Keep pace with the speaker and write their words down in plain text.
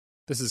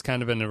This is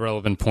kind of an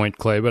irrelevant point,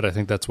 Clay, but I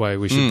think that's why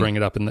we should bring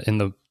it up in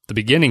the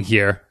beginning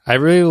here. I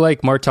really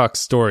like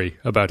Martok's story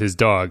about his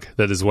dog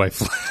that his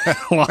wife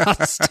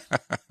lost.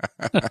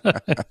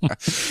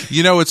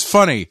 You know, it's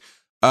funny.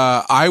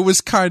 I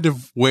was kind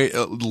of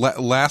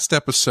last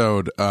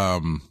episode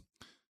when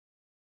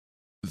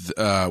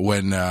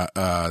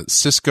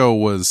Cisco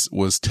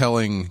was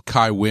telling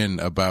Kai Wynn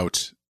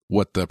about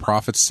what the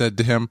prophet said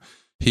to him.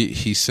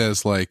 He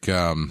says like,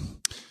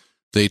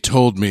 they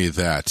told me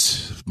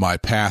that my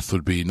path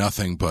would be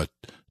nothing but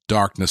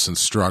darkness and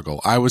struggle.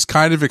 I was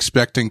kind of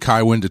expecting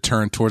Kai Wynn to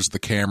turn towards the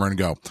camera and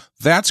go,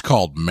 "That's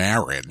called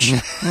marriage."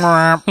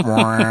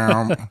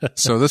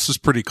 So this is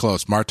pretty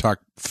close. Martok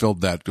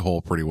filled that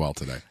hole pretty well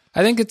today.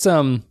 I think it's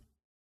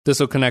this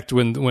will connect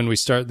when we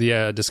start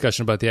the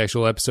discussion about the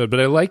actual episode,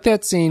 but I like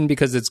that scene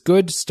because it's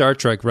good Star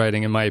Trek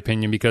writing, in my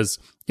opinion, because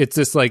it's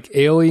this like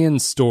alien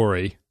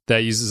story that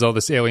uses all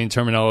this alien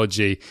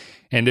terminology,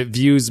 and it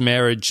views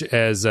marriage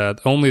as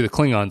only the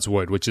Klingons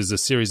would, which is a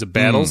series of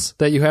battles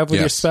that you have with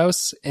your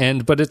spouse.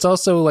 But it's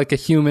also like a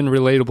human,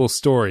 relatable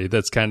story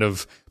that's kind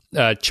of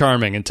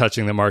charming and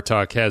touching that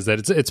Martok has.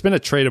 That it's been a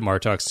trait of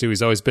Martok's too.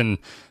 He's always been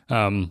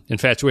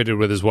infatuated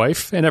with his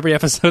wife in every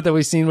episode that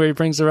we've seen where he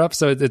brings her up.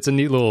 So it's a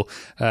neat little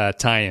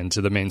tie-in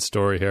to the main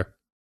story here.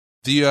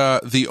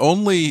 The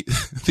only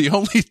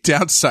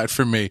downside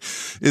for me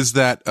is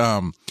that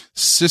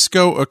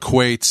Cisco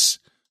equates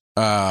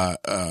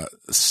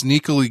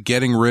sneakily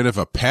getting rid of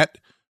a pet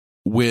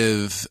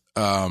with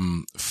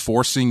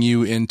forcing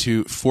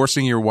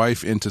your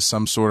wife into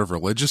some sort of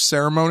religious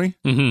ceremony.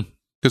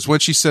 Because when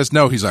she says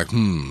no, he's like,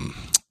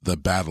 the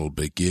battle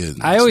begins.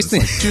 I always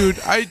think, like,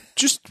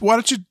 dude, why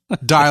don't you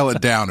dial it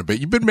down a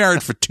bit? You've been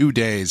married for 2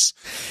 days.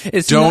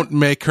 Don't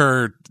make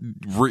her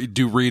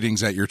do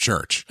readings at your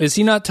church. Is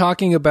he not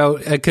talking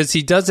about, because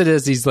he does it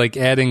as he's like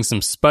adding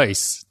some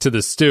spice to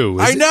the stew.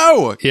 I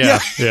know. Yeah.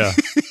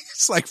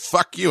 It's like,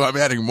 fuck you, I'm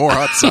adding more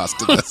hot sauce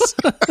to this.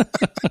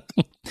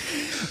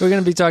 We're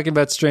going to be talking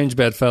about Strange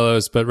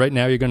Bedfellows, but right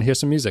now you're going to hear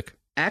some music.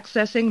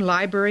 Accessing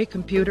library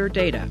computer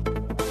data.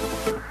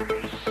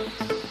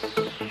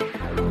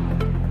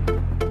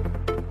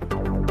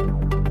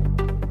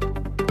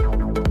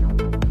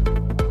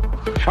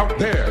 Out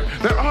there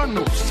are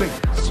no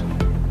saints,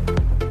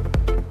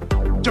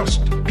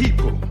 just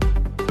people.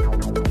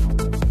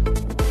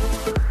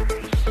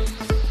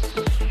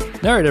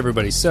 All right,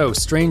 everybody. So,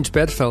 Strange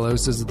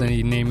Bedfellows is the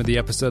name of the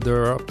episode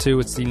they're up to.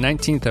 It's the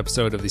 19th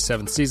episode of the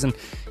 7th season.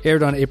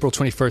 Aired on April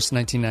 21st,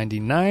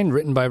 1999.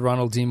 Written by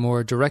Ronald D.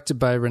 Moore. Directed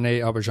by René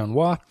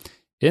Auberjonois.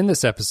 In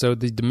this episode,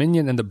 the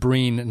Dominion and the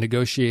Breen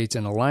negotiate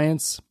an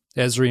alliance.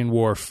 Ezri and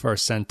Worf are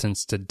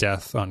sentenced to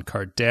death on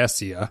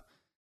Cardassia.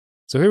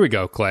 So here we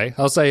go, Clay.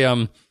 I'll say,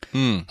 I'll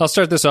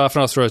start this off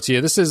and I'll throw it to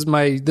you. This is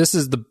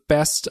the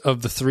best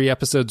of the 3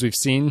 episodes we've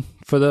seen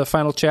for the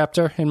final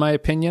chapter, in my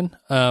opinion.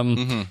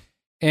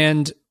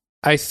 And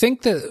I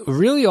think that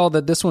really all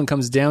that this one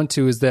comes down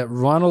to is that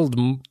Ronald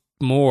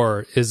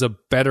Moore is a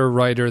better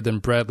writer than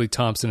Bradley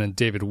Thompson and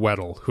David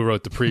Weddle, who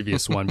wrote the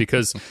previous one,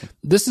 because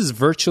this is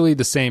virtually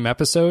the same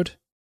episode,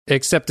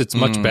 except it's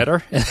much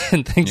better,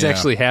 and things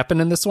actually happen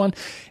in this one.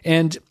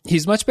 And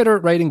he's much better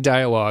at writing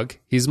dialogue.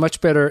 He's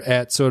much better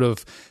at sort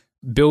of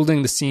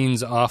building the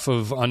scenes off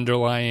of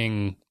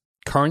underlying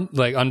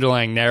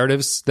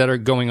narratives that are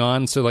going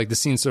on. So like the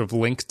scenes sort of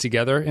link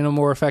together in a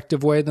more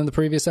effective way than the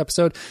previous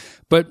episode.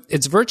 But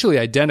it's virtually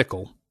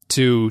identical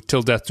to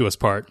Till Death Do Us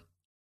Part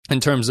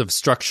in terms of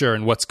structure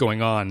and what's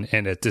going on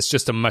in it. It's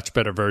just a much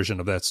better version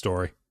of that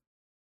story.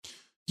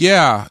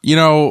 Yeah, you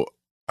know,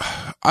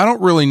 I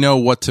don't really know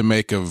what to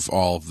make of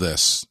all of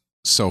this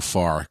so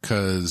far,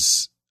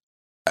 because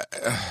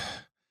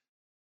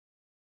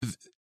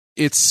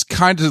it's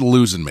kind of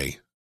losing me.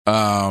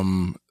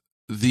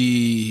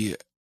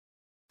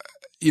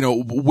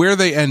 Where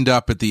they end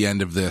up at the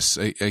end of this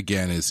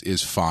again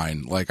is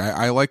fine. Like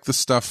I like the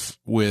stuff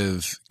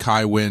with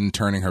Kai Wynn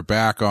turning her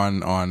back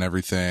on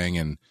everything,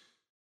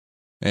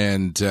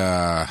 and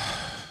that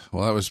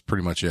was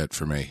pretty much it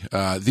for me.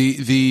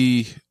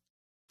 The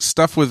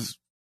stuff with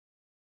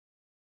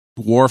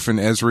Worf and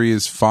Ezri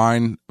is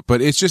fine,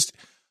 but it's just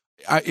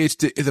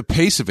the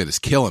pace of it is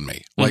killing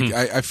me. Like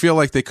I feel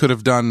like they could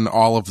have done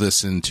all of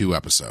this in 2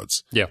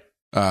 episodes. Yeah.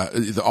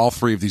 All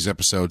 3 of these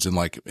episodes in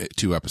like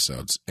 2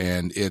 episodes,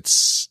 and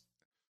it's,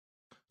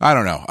 I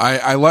don't know.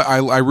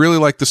 I really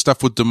like the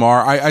stuff with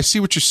Damar. I see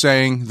what you're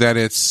saying, that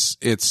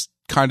it's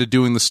kind of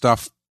doing the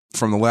stuff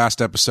from the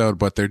last episode,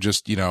 but they're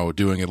just,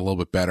 doing it a little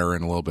bit better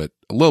and a little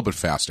bit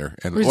faster,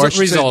 and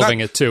resolving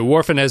it too.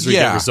 Worf and Ezri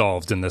get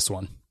resolved in this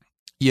one.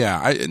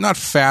 Yeah, not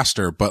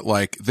faster, but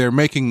like they're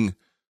making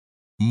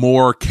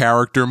more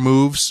character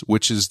moves,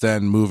 which is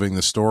then moving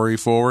the story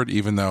forward,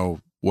 even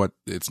though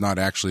it's not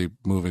actually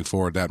moving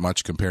forward that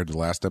much compared to the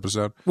last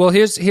episode. Well,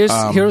 here's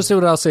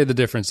what I'll say the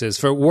difference is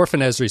for Worf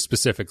and Ezri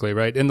specifically,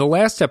 right? In the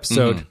last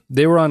episode,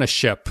 they were on a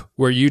ship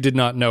where you did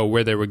not know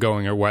where they were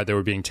going or why they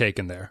were being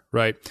taken there,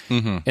 right?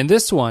 In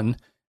this one,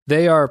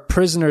 they are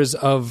prisoners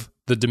of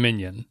the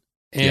Dominion.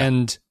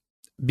 And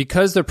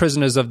because they're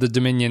prisoners of the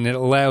Dominion, it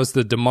allows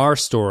the Damar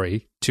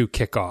story to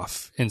kick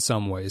off in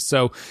some ways.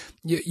 So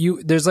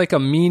there's like a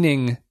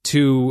meaning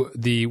to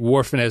the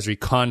Worf and Ezri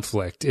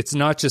conflict. It's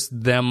not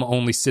just them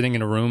only sitting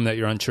in a room that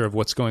you're unsure of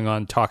what's going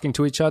on, talking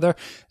to each other.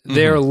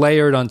 They're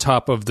layered on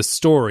top of the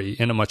story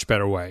in a much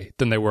better way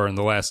than they were in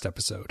the last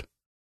episode.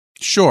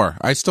 Sure.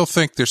 I still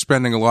think they're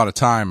spending a lot of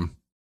time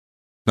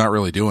not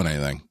really doing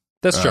anything.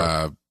 That's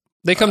true.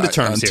 They come to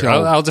terms here.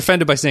 I'll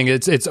defend it by saying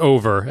it's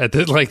over.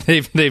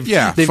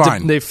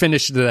 They've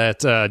finished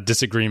that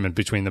disagreement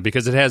between them,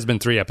 because it has been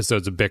 3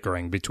 episodes of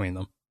bickering between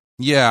them.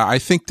 Yeah, I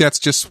think that's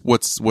just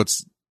what's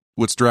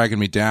dragging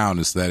me down,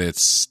 is that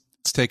it's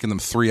taken them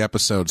 3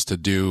 episodes to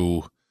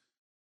do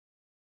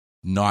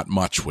not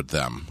much with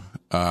them,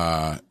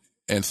 and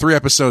 3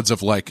 episodes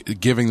of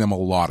like giving them a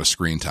lot of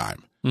screen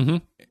time. Mm-hmm.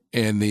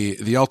 And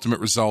the ultimate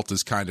result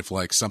is kind of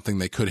like something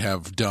they could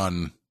have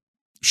done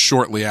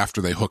shortly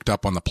after they hooked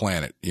up on the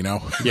planet, you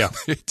know? Yeah.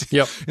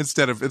 Yep.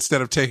 Instead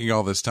of taking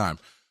all this time.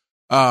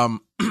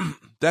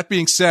 That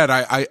being said,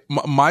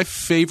 my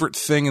favorite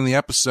thing in the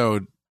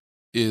episode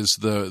is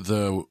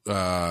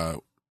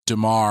the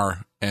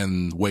Damar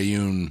and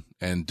Wayun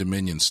and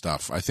Dominion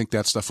stuff. I think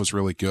that stuff was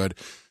really good.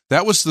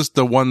 That was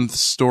the one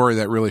story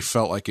that really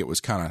felt like it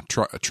was kind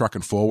of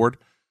trucking forward.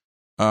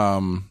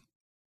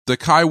 The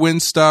Kai Wynn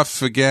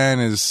stuff, again,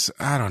 is,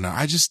 I don't know.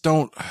 I just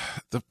don't,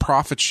 the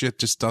prophet shit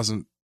just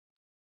doesn't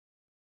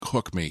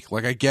hook me.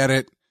 Like, I get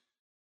it.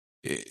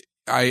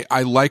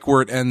 I like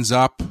where it ends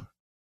up,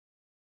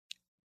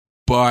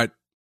 but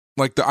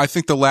like I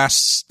think the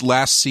last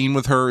scene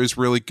with her is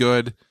really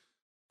good.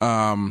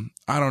 I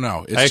don't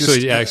know. I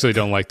actually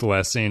don't like the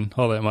last scene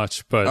all that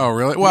much, but oh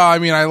really? Well, I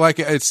mean, I like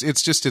it.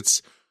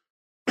 It's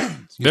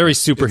very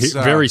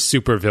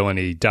super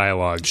villainy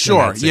dialogue.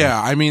 Sure. Yeah.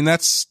 I mean,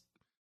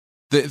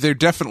 they're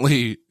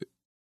definitely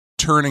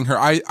turning her.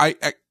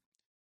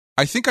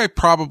 I think I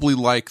probably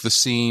like the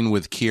scene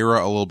with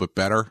Kira a little bit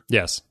better.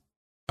 Yes.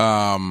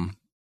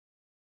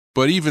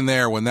 But even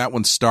there, when that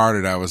one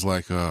started, I was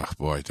like, oh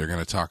boy, they're going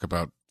to talk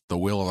about the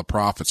will of the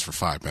prophets for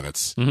 5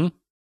 minutes. Mm-hmm.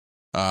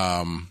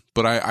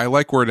 But I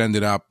like where it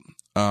ended up.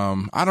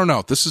 I don't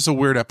know. This is a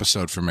weird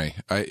episode for me.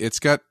 It's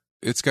got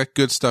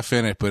good stuff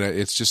in it, but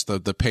it's just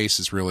the pace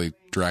is really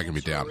dragging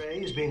me down.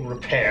 Array is being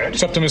repaired.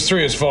 Septimus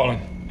 3 has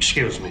fallen.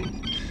 Excuse me.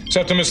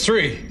 Septimus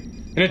 3.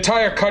 An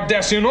entire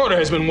Cardassian order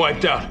has been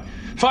wiped out.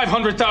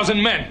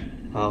 500,000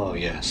 men. Oh,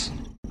 yes.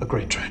 A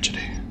great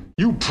tragedy.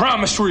 You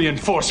promised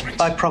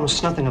reinforcements. I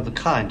promised nothing of the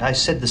kind. I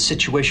said the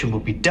situation will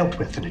be dealt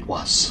with, and it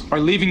was. By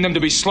leaving them to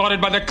be slaughtered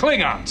by the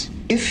Klingons.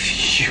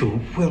 If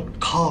you will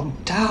calm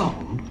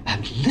down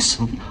and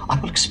listen, I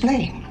will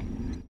explain.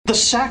 The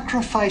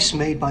sacrifice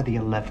made by the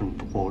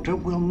 11th Order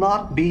will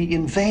not be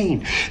in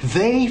vain.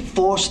 They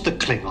forced the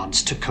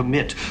Klingons to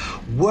commit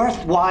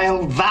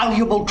worthwhile,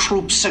 valuable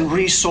troops and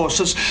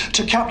resources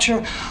to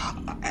capture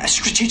a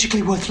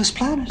strategically worthless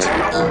planet.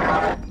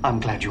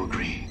 I'm glad you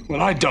agree.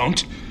 Well, I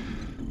don't.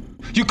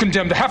 You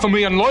condemned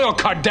 500,000 loyal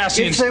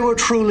Cardassians. If they were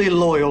truly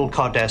loyal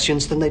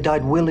Cardassians, then they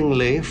died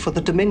willingly for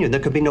the Dominion. There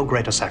could be no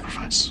greater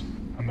sacrifice.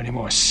 How many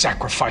more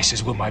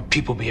sacrifices will my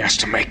people be asked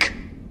to make?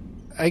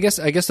 I guess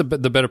the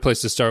better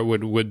place to start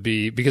would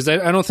be, because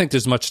I don't think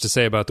there's much to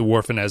say about the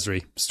Worf and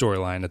Ezri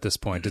storyline at this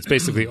point. It's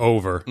basically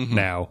over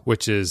now,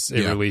 which is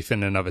a relief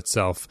in and of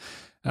itself.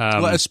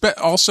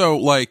 Also,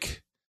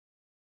 like,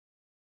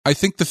 I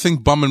think the thing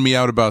bumming me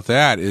out about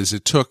that is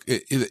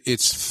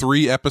it's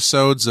 3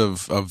 episodes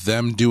of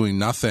them doing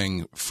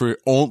nothing for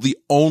the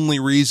only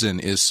reason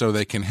is so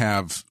they can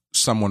have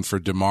someone for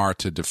Damar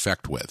to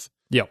defect with.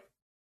 Yep.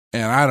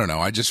 And I don't know.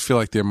 I just feel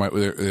like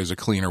there's a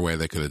cleaner way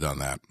they could have done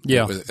that.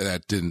 Yeah.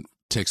 That didn't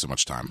take so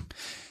much time.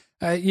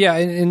 Yeah,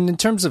 and in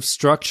terms of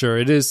structure,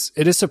 it is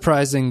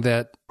surprising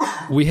that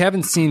we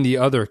haven't seen the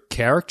other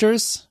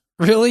characters,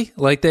 really.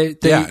 Like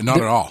not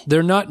at all.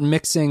 They're not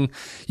mixing.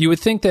 You would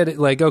think that,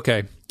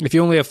 okay, if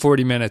you only have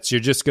 40 minutes, you're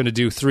just going to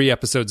do 3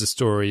 episodes of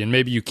story, and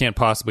maybe you can't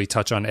possibly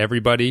touch on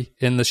everybody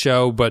in the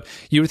show, but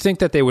you would think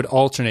that they would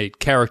alternate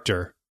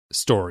character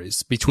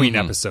stories between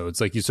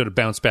episodes. Like, you sort of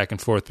bounce back and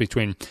forth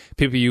between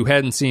people you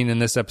hadn't seen in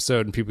this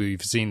episode and people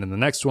you've seen in the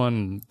next one,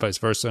 and vice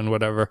versa and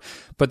whatever.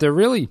 But they're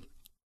really,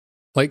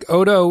 like,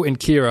 Odo and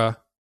Kira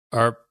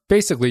are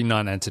basically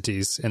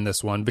non-entities in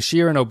this one.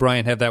 Bashir and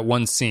O'Brien have that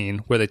one scene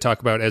where they talk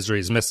about Ezri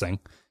is missing.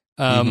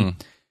 Yeah,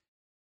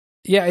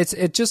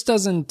 it just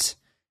doesn't.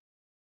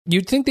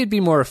 You'd think they'd be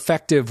more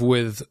effective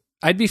with.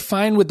 I'd be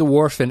fine with the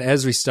Worf and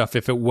Ezri stuff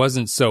if it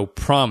wasn't so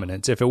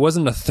prominent. If it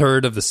wasn't a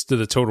third of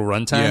the total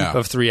runtime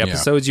of 3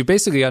 episodes, you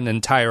basically got an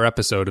entire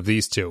episode of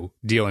these two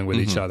dealing with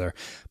each other.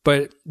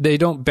 But they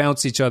don't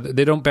bounce each other.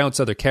 They don't bounce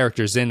other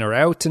characters in or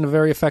out in a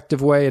very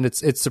effective way, and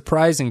it's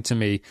surprising to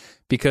me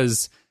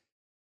because,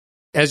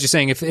 as you're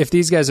saying, if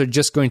these guys are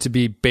just going to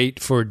be bait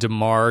for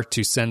Damar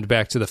to send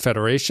back to the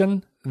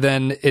Federation,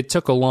 then it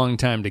took a long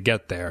time to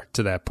get there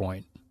to that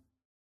point.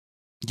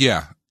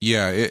 Yeah,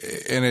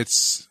 and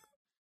it's.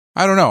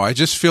 I don't know. I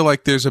just feel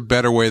like there's a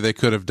better way they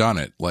could have done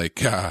it.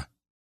 Like,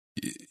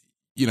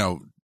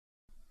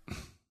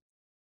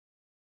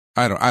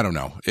 I don't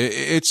know.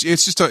 It's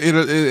just it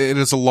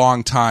is a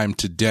long time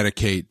to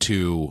dedicate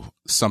to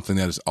something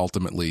that is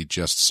ultimately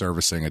just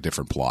servicing a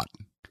different plot.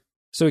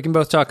 So we can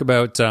both talk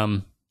about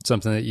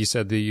something that you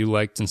said that you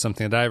liked and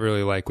something that I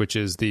really like, which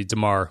is the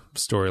Damar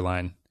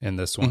storyline in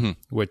this one,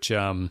 which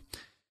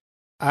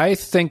I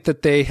think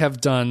that they have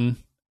done.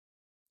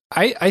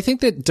 I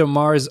think that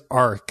Damar's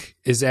arc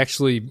is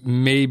actually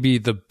maybe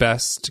the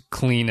best,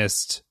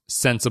 cleanest,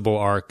 sensible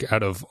arc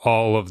out of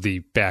all of the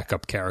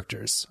backup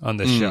characters on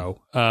this show.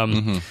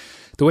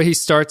 The way he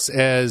starts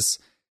as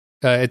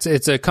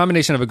it's a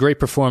combination of a great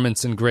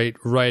performance and great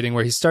writing,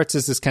 where he starts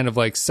as this kind of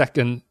like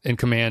second in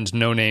command,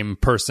 no name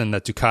person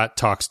that Dukat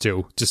talks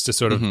to just to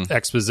sort of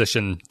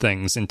exposition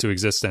things into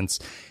existence.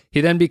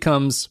 He then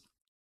becomes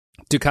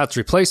Dukat's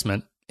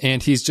replacement.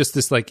 And he's just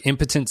this like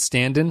impotent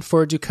stand-in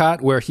for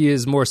Dukat, where he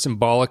is more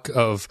symbolic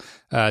of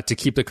to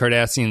keep the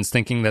Cardassians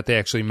thinking that they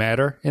actually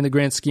matter in the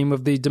grand scheme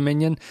of the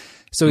Dominion.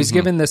 So he's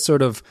given this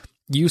sort of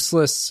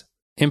useless,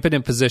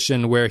 impotent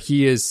position where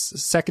he is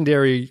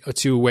secondary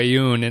to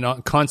Weyoun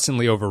and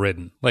constantly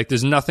overridden. Like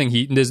there's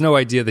no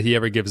idea that he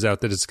ever gives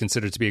out that is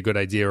considered to be a good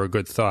idea or a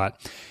good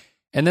thought.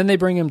 And then they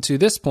bring him to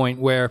this point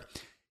where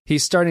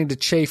he's starting to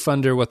chafe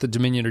under what the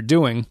Dominion are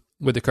doing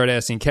with the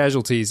Cardassian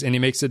casualties, and he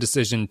makes a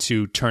decision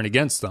to turn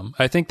against them.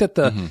 I think that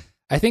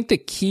the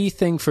key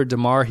thing for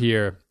Damar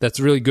here that's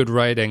really good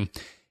writing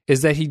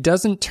is that he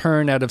doesn't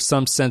turn out of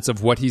some sense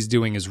of what he's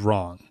doing is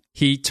wrong.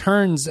 He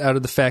turns out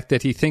of the fact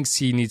that he thinks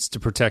he needs to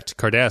protect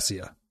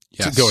Cardassia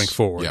going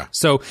forward. Yeah.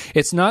 So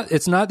it's not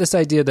this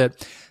idea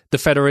that the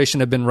Federation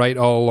have been right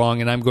all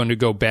along and I'm going to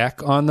go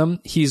back on them.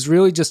 He's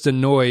really just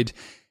annoyed.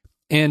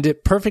 And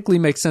it perfectly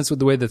makes sense with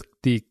the way that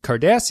the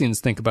Cardassians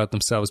think about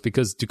themselves,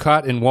 because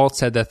Dukat and Waltz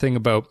had that thing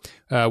about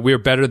we're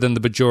better than the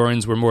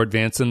Bajorans, we're more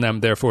advanced than them,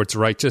 therefore it's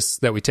righteous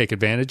that we take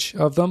advantage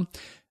of them.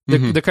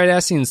 The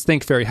Cardassians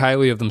think very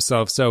highly of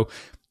themselves, so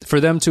for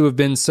them to have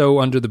been so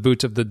under the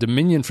boot of the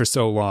Dominion for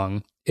so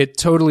long, it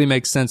totally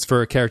makes sense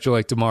for a character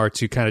like Damar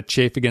to kind of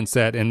chafe against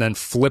that and then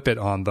flip it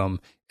on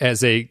them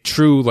as a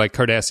true like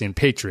Cardassian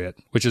patriot,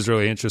 which is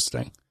really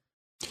interesting.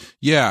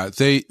 Yeah,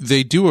 they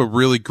do a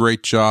really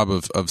great job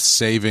of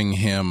saving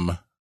him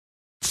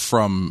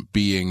from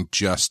being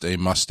just a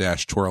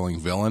mustache twirling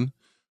villain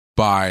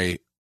by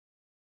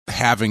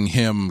having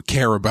him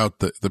care about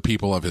the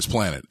people of his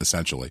planet,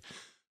 essentially.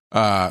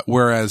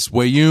 Whereas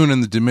Weyoun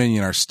and the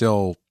Dominion are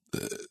still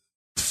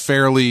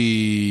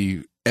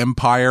fairly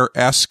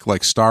Empire-esque,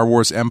 like Star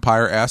Wars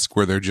Empire-esque,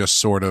 where they're just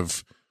sort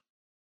of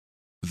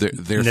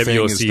their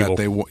thing is evil.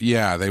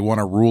 That they want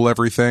to rule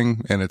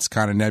everything, and it's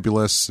kind of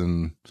nebulous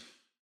and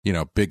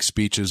big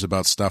speeches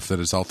about stuff that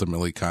is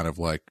ultimately kind of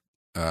like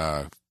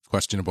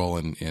questionable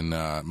in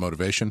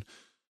motivation.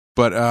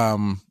 But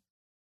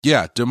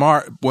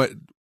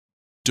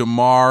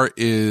Damar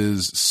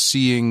is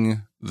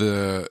seeing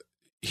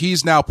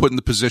he's now put in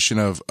the position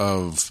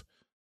of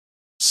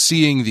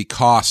seeing the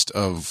cost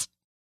of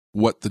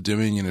what the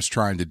Dominion is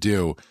trying to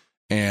do,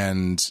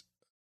 and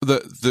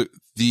the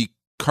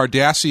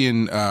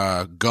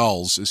Cardassian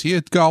gulls. Is he a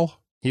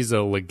gull? He's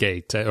a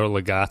legate or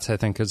legat, I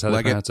think is how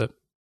they pronounce it.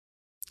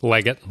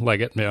 Legate,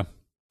 yeah.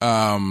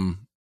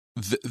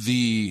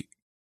 The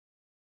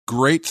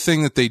great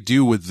thing that they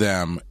do with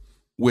them,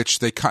 which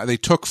they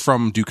took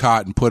from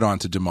Dukat and put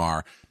onto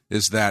Damar,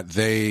 is that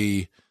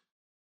they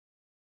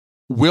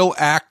will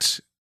act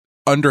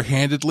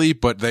underhandedly,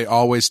 but they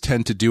always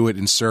tend to do it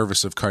in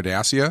service of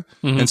Cardassia.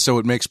 And so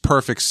it makes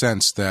perfect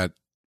sense that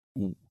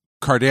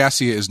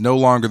Cardassia is no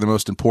longer the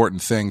most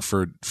important thing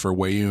for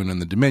Weyoun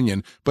and the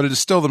Dominion, but it is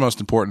still the most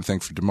important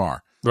thing for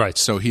Damar. Right.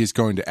 So he's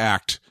going to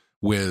act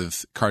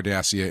with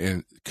Cardassia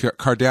and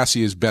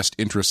Cardassia's best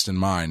interest in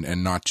mind,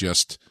 and not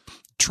just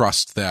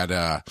trust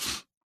that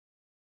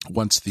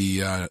once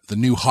the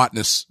new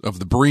hotness of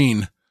the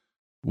Breen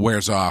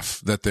wears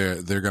off, that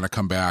they're going to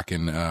come back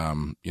and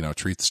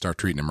start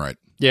treating him right.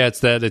 Yeah,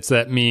 it's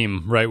that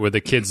meme, right, where the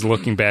kid's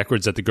looking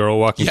backwards at the girl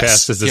walking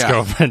past as his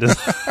girlfriend is.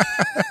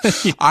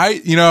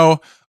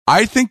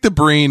 I think the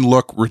Breen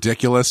look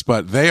ridiculous,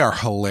 but they are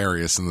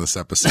hilarious in this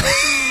episode.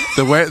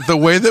 The way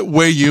that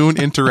Weyoun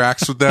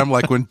interacts with them,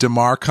 like when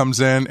Damar comes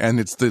in and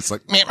it's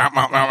like, and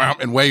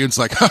Weyoun's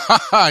like, ha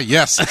ha ha,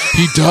 yes,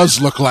 he does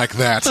look like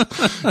that.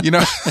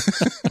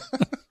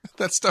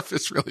 That stuff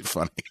is really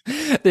funny.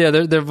 Yeah,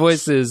 their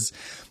voice is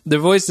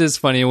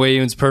funny.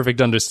 Weyoun's perfect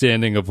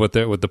understanding of what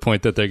the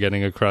point that they're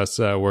getting across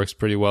works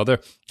pretty well.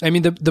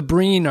 The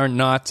Breen are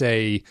not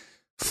a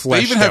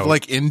fleshed They even have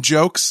like in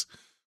jokes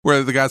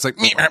where the guy's like,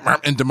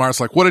 and Damar's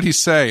like, what did he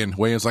say? And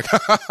Weyoun's like, ha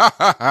ha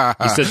ha ha.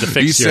 He said to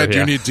fix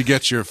you need to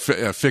get your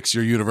fix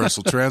your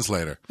universal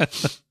translator.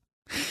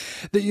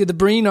 The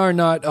Breen are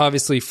not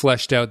obviously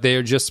fleshed out. They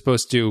are just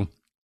supposed to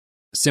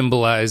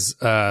symbolize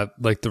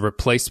like the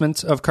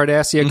replacement of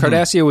Cardassia.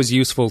 Cardassia was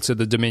useful to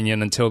the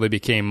Dominion until they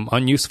became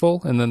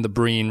unuseful, and then the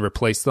Breen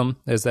replaced them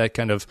as that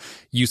kind of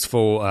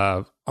useful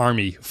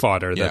army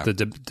fodder that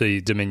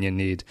the Dominion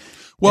need.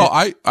 Well,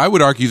 I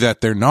would argue that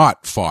they're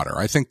not fodder.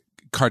 I think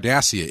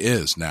Cardassia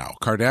is now.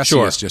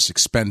 Cardassia is just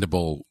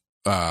expendable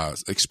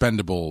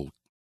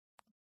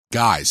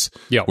guys.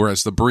 Yep.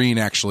 Whereas the Breen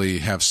actually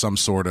have some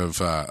sort of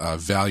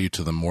value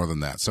to them more than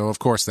that. So of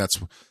course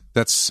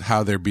that's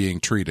how they're being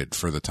treated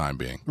for the time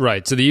being.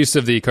 Right. So the use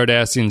of the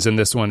Cardassians in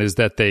this one is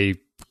that they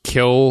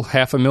kill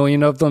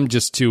 500,000 of them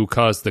just to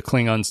cause the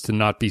Klingons to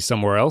not be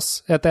somewhere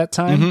else at that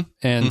time.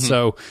 And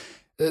so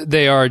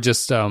they are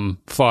just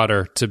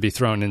fodder to be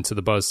thrown into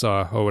the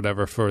buzzsaw or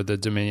whatever for the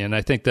Dominion.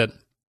 I think that,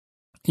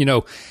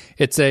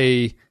 it's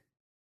the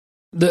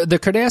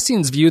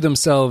Cardassians view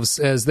themselves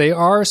as they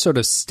are sort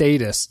of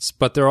statists,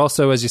 but they're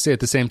also, as you say, at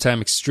the same time,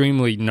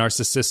 extremely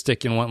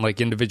narcissistic and want like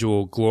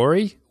individual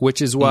glory,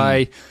 which is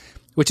why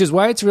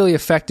it's really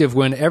effective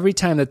when every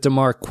time that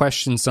Damar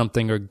questions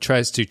something or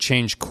tries to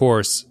change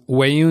course,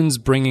 Weyoun's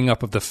bringing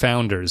up of the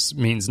Founders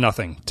means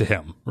nothing to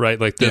him, right?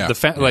 Like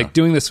like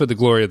doing this for the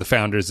glory of the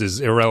Founders is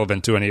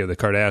irrelevant to any of the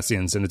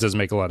Cardassians, and it doesn't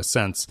make a lot of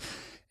sense.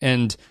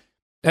 And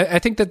I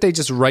think that they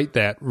just write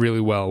that really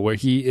well, where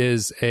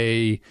he's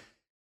a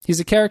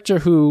character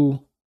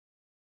who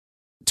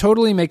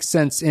totally makes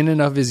sense in and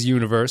of his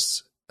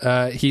universe.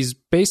 He's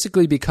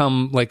basically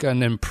become like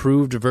an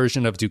improved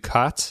version of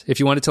Dukat. If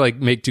you wanted to like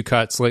make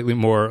Dukat slightly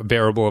more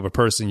bearable of a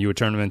person, you would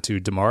turn him into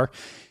Damar.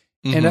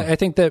 And I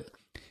think that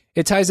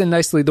it ties in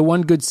nicely. The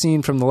one good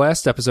scene from the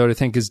last episode, I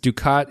think, is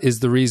Dukat is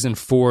the reason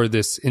for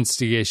this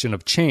instigation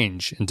of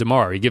change in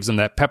Damar. He gives him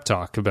that pep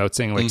talk about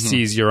saying like,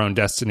 seize your own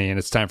destiny and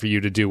it's time for you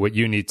to do what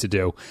you need to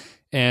do.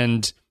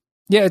 And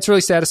yeah, it's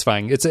really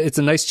satisfying. It's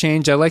a nice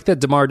change. I like that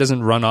Damar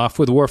doesn't run off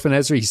with Worf and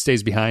Ezri. He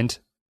stays behied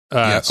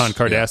on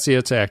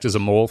Cardassia to act as a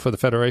mole for the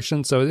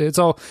Federation. So it's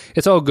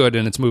all good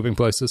and it's moving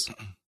places.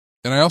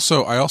 And I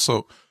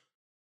also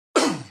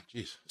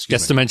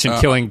just to mention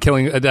killing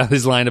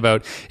his line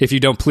about if you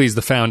don't please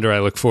the Founder, I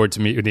look forward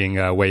to meeting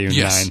Weyoun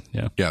 9.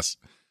 Yeah. Yes.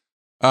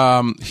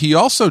 He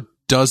also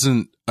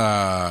doesn't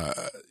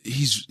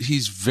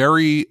he's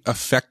very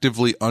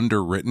effectively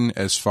underwritten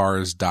as far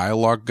as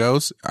dialogue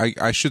goes.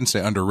 I shouldn't say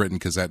underwritten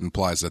because that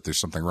implies that there's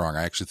something wrong.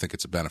 I actually think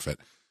it's a benefit.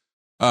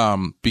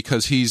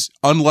 Because he's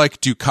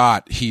unlike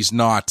Dukat, he's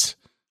not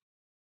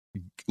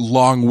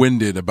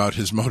long-winded about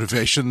his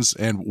motivations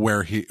and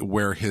where his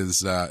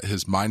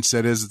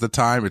mindset is at the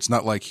time. It's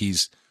not like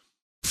he's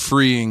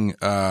freeing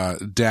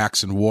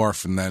Dax and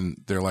Worf and then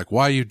they're like,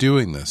 "Why are you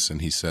doing this?"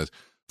 And he says,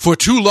 "For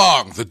too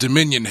long, the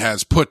Dominion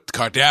has put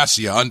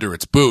Cardassia under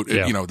its boot,"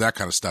 that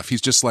kind of stuff.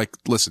 He's just like,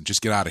 "Listen,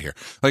 just get out of here."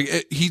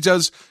 Like he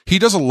does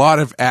a lot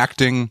of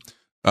acting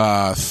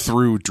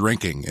through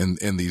drinking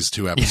in these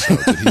two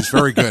episodes, and he's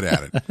very good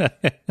at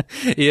it.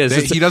 He is.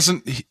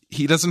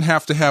 He doesn't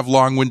have to have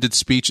long-winded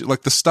speech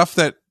like the stuff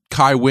that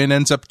Kai Wynn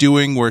ends up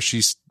doing, where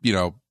she's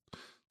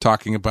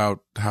talking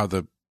about how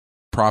the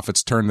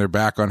prophets turn their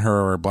back on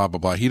her or blah blah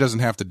blah. He doesn't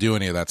have to do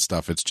any of that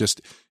stuff.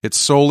 It's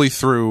solely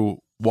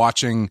through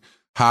watching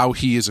how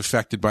he is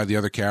affected by the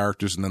other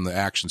characters and then the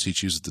actions he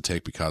chooses to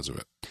take because of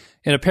it.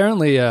 And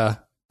apparently,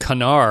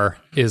 Kanar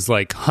is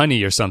like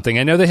honey or something.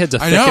 I know they had to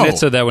thicken it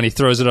so that when he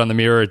throws it on the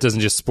mirror, it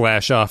doesn't just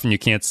splash off and you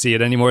can't see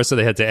it ananymore. So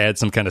they had to add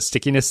some kind of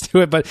stickiness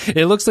to it. But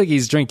it looks like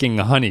he's drinking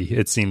honey,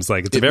 it seems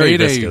like. It's very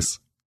viscous.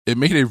 It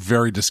made a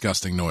very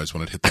disgusting noise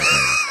when it hit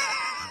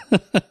that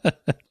mirror.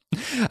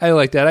 I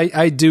like that.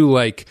 I do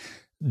like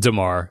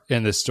Damar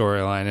in this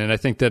storyline. And I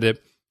think that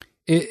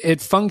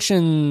it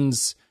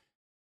functions...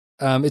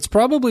 it's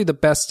probably the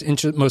best,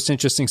 most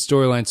interesting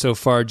storyline so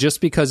far,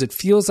 just because it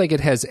feels like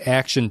it has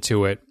action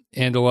to it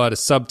and a lot of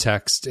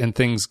subtext and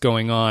things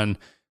going on.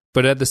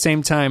 But at the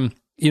same time,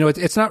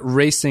 it's not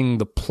racing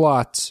the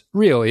plot,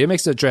 really. It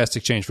makes a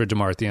drastic change for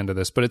Damar at the end of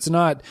this, but it's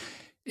not.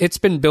 It's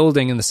been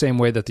building in the same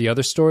way that the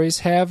other stories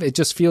have. It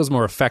just feels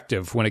more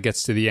effective when it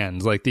gets to the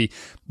end. Like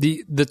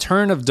the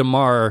turn of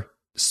Damar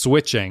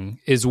switching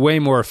is way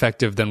more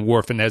effective than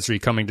Worf and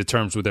Ezri coming to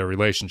terms with their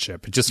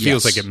relationship. It just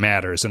feels like it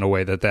matters in a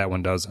way that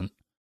one doesn't.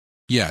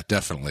 Yeah,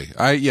 definitely.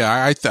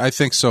 I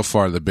think so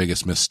far the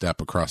biggest misstep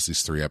across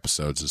these 3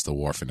 episodes is the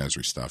Worf and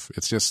Ezri stuff.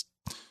 It's just,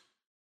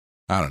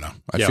 I don't know.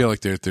 I feel like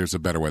there's a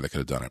better way they could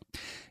have done it.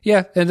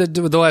 Yeah, and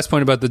the last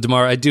point about the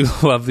Damar, I do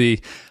love the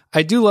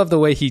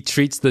way he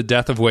treats the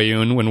death of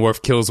Weyoun when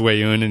Worf kills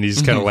Weyoun and he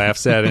just kind of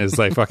laughs at it and is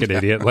like, "Fucking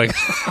idiot." Like,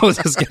 I'll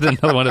just get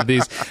another one of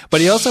these. But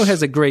he also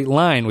has a great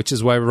line, which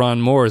is why Ron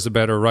Moore is a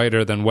better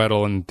writer than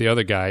Weddle and the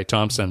other guy,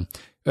 Thompson.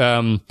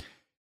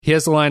 He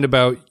has a line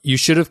about, "You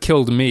should have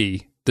killed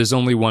me. There's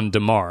only one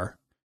Damar,"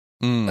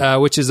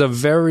 which is a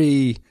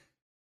very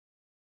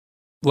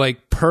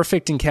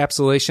perfect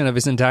encapsulation of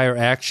his entire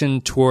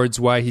action towards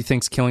why he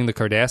thinks killing the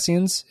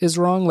Cardassians is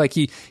wrong. Like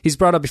he's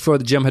brought up before,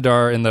 the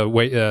Jem'Hadar and the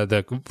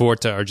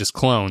Vorta are just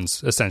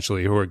clones,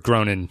 essentially, who are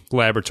grown in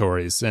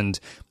laboratories, and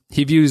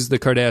he views the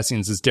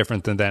Cardassians as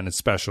different than that and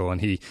special,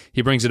 and he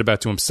brings it about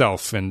to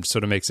himself and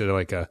sort of makes it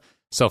like a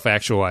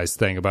self-actualized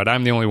thing about,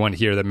 I'm the only one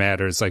here that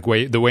matters. Like,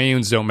 the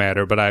Weyouns don't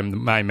matter, but I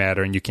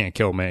matter, and you can't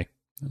kill me.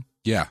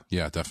 Yeah,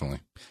 definitely.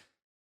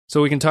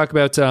 So we can talk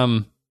about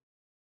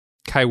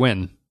Kai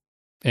Wynn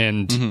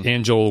and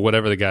Angel,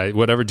 whatever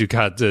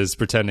Dukat is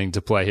pretending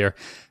to play here.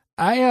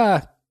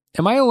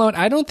 Am I alone?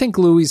 I don't think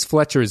Louise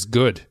Fletcher is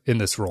good in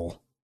this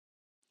role.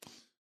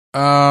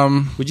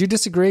 Would you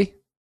disagree?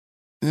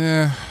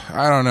 I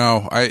don't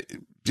know.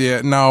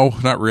 No,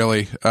 not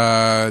really.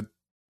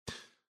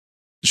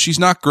 She's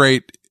not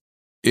great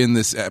in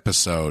this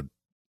episode,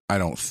 I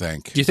don't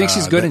think. Do you think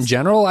she's good in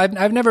general?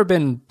 I've never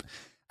been.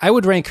 I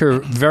would rank her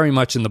very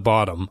much in the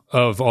bottom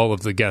of all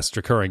of the guest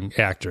recurring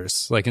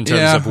actors, like in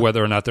terms of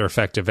whether or not they're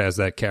effective as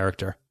that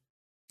character.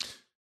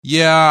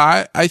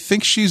 Yeah, I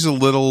think she's a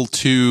little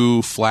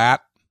too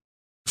flat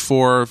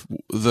for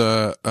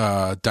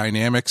the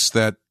dynamics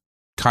that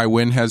Kai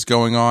Wynn has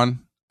going on.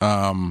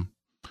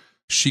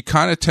 She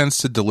kind of tends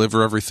to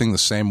deliver everything the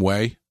same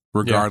way,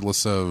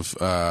 regardless of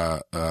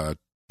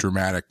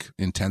dramatic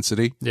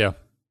intensity. Yeah.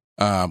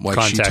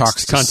 Like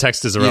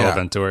context is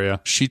irrelevant to her. Yeah.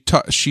 She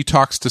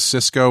talks to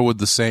Sisko with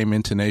the same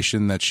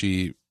intonation that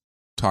she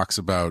talks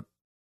about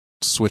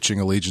switching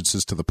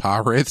allegiances to the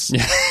power wraiths.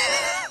 Yeah.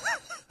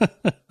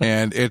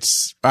 And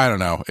I don't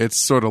know, it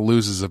sort of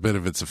loses a bit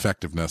of its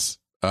effectiveness.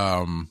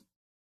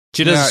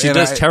 She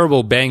does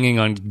terrible banging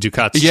on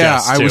Ducat's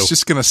chest, I too. was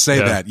just gonna say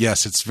that.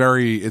 Yes, it's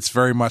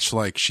very much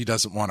like she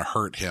doesn't want to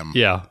hurt him.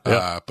 Yeah.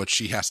 But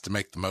she has to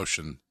make the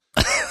motion.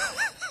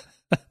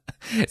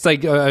 It's like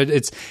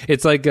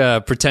it's like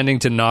pretending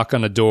to knock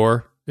on a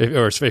door,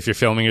 if you're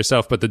filming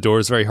yourself, but the door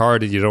is very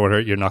hard and you don't want to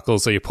hurt your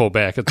knuckles, so you pull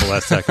back at the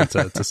last second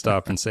to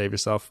stop and save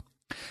yourself.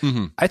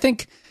 Mm-hmm. I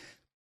think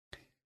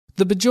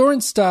the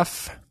Bajoran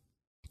stuff,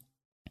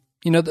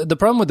 the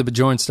problem with the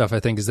Bajoran stuff, I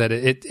think, is that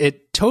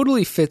it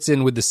totally fits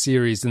in with the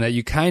series, and that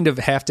you kind of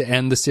have to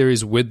end the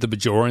series with the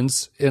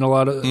Bajorans in a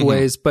lot of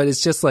ways, but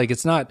it's just like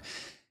it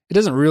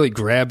doesn't really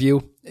grab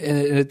you,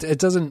 and it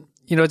doesn't.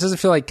 It doesn't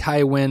feel like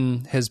Kai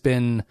Wynn has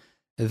been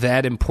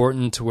that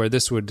important to where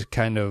this would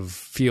kind of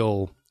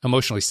feel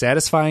emotionally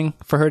satisfying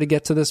for her to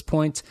get to this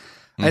point.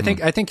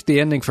 Mm-hmm. I think the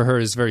ending for her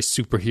is very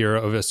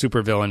superhero of a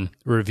supervillain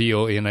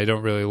reveal, and I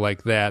don't really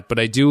like that. But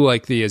I do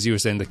like as you were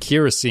saying, the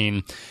Kira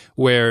scene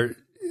where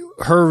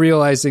her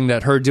realizing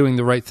that her doing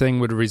the right thing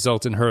would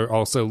result in her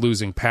also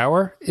losing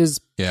power is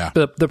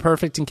the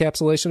perfect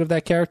encapsulation of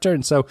that character.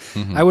 And so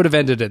I would have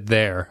ended it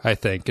there, I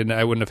think, and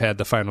I wouldn't have had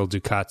the final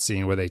Ducat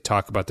scene where they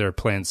talk about their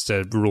plans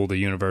to rule the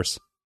universe.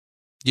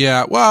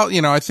 Yeah, well,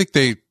 I think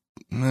I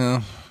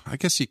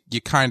guess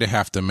you kind of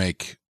have to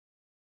make,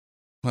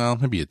 well,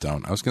 maybe you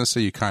don't. I was going to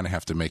say you kind of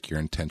have to make your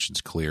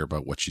intentions clear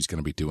about what she's going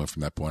to be doing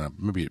from that point on.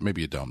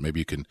 Maybe you don't. Maybe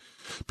you can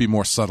be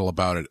more subtle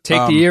about it.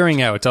 Take the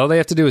earring out. All they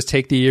have to do is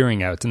take the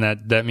earring out, and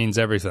that means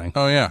everything.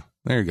 Oh yeah,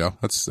 there you go.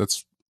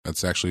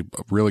 That's actually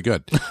really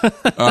good.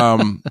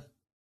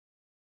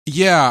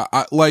 Yeah,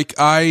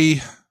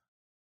 I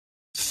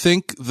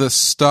think the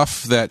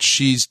stuff that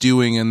she's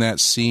doing in that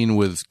scene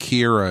with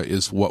Kira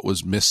is what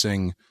was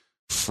missing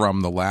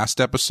from the last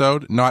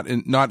episode. Not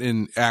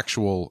in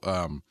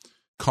actual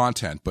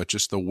content, but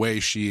just the way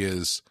she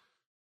is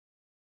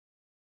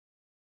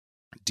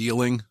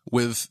dealing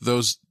with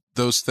those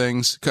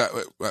things.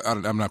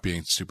 I'm not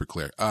being super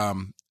clear.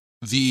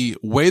 The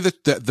way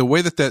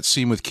that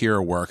scene with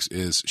Kira works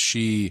is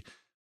she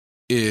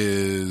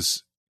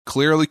is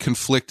clearly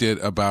conflicted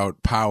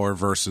about power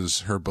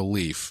versus her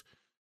belief,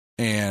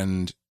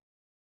 and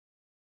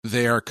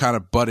they are kind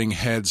of butting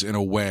heads in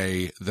a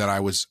way that I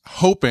was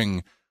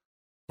hoping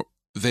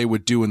they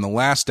would do in the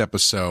last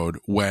episode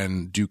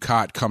when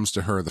Ducat comes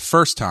to her the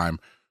first time,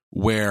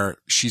 where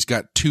she's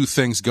got two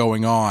things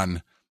going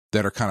on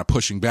that are kind of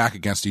pushing back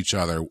against each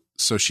other.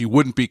 So she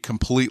wouldn't be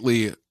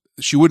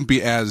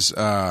as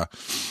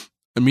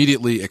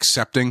immediately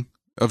accepting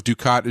of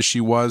Ducat as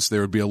she was.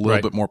 There would be a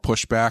little bit more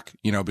pushback,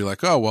 be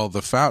like, oh, well,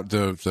 the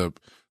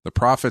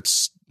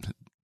prophets,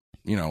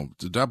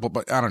 the double,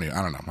 but I don't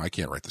know. I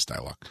can't write this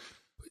dialogue.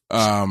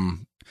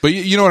 But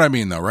you know what I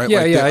mean though, right?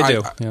 Yeah, I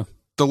do. Yeah.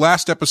 The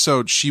last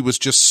episode, she was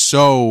just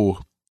so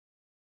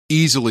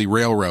easily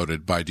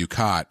railroaded by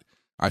Ducat.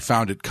 I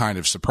found it kind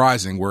of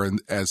surprising.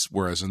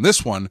 Whereas in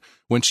this one,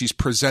 when she's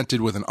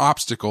presented with an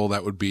obstacle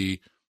that would be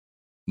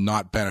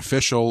not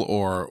beneficial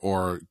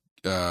or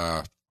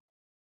I'm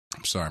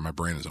sorry, my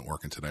brain isn't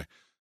working today,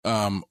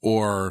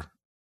 or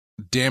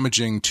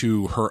damaging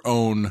to her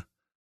own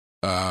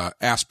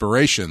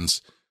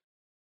aspirations,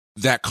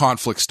 that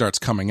conflict starts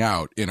coming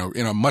out in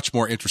a much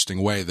more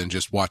interesting way than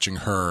just watching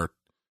her,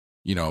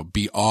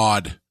 be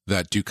odd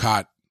that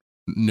Ducat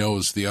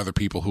knows the other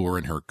people who are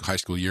in her high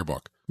school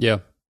yearbook. Yeah.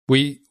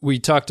 We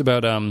talked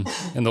about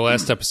in the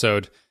last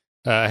episode,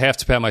 I have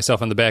to pat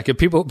myself on the back.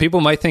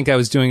 People might think I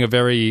was doing a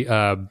very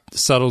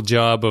subtle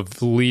job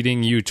of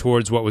leading you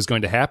towards what was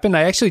going to happen.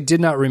 I actually did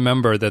not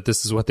remember that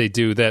this is what they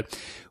do. That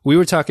we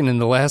were talking in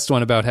the last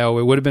one about how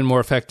it would have been more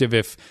effective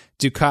if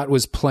Ducat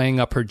was playing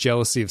up her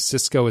jealousy of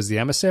Sisko as the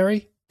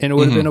emissary. And it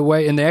would have been a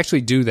way, and they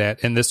actually do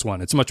that in this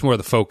one. It's much more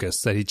the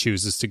focus that he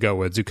chooses to go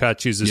with. Ducat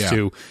chooses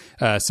to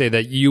say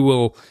that you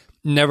will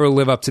never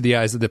live up to the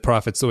eyes of the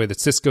prophets the way that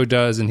Sisko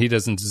does, and he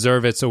doesn't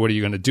deserve it, so what are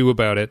you going to do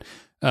about it?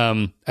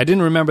 I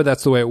didn't remember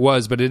that's the way it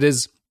was, but it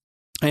is.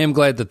 I am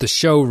glad that the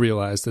show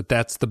realized that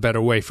that's the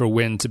better way for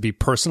Wynn to be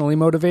personally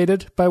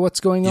motivated by what's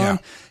going on,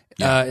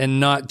 and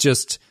not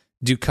just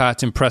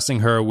Ducat impressing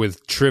her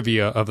with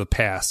trivia of the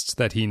past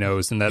that he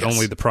knows and that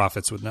only the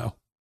prophets would know.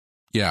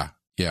 Yeah.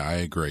 Yeah, I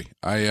agree.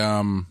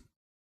 I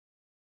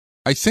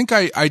think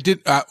I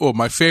did.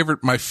 My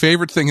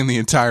favorite thing in the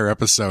entire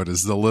episode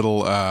is the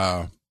little,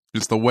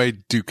 is the way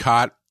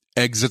Ducat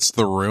exits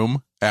the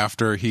room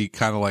after he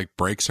kind of like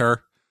breaks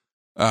her.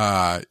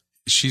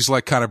 She's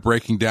like kind of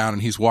breaking down,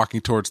 and he's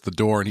walking towards the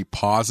door, and he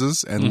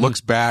pauses and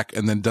looks back,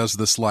 and then does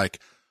this like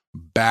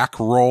back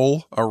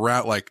roll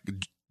around, like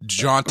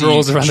jaunty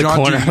rolls around the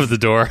corner of the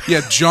door.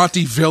 Yeah,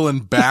 jaunty villain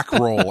back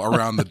roll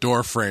around the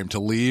door frame to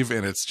leave,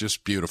 and it's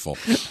just beautiful.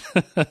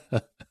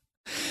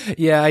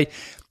 Yeah,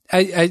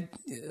 I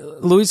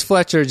Louise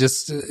Fletcher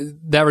just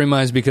that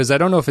reminds me, because I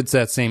don't know if it's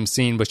that same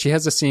scene, but she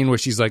has a scene where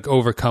she's like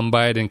overcome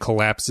by it and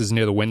collapses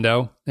near the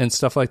window and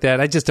stuff like that.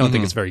 I just don't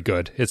think it's very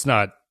good. It's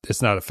not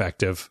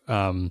effective.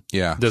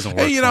 Yeah, it doesn't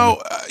work. Hey, you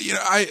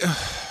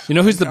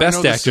know who's the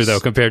best actor though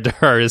compared to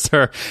her is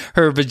her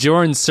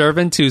Bajoran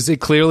servant, who's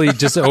clearly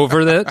just over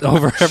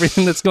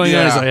everything that's going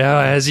on. He's like, oh,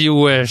 as you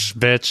wish,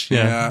 bitch.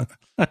 Yeah.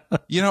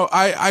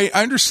 I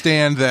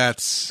understand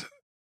that.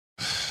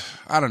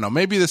 I don't know.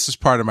 Maybe this is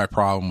part of my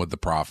problem with the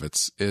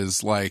Prophets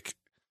is like,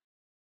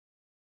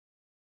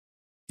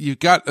 you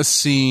got a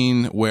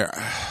scene where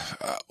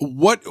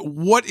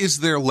what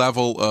is their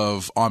level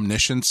of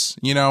omniscience,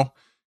 you know?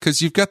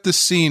 Because you've got this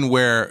scene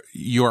where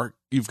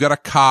you've got a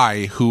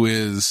Kai who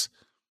is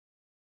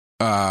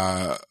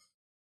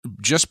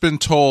just been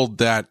told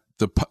that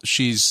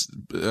this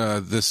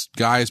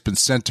guy has been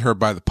sent to her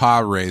by the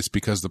Padres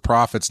because the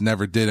Prophets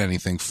never did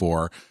anything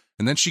for her.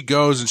 And then she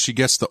goes and she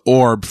gets the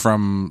orb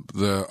from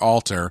the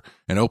altar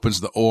and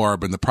opens the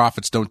orb, and the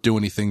Prophets don't do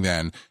anything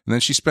then. And then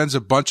she spends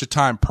a bunch of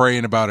time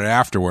praying about it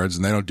afterwards,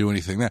 and they don't do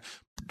anything then.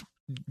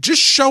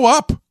 Just show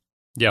up.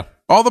 Yeah.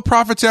 All the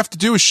Prophets have to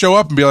do is show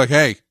up and be like,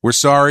 hey, we're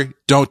sorry.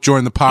 Don't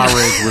join the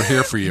Padres. We're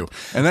here for you.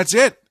 And that's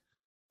it.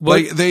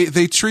 Well, like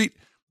they treat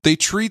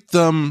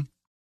them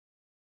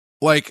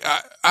like,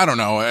 I don't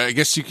know. I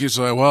guess you could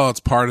say, well, it's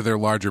part of their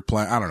larger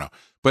plan. I don't know.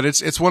 But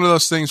it's one of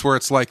those things where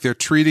it's like they're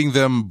treating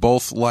them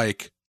both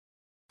like,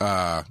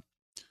 let's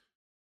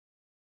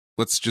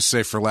just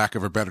say, for lack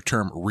of a better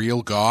term,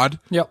 real God.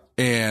 Yep.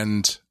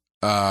 And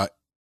a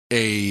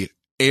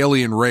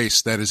alien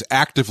race that is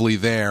actively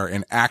there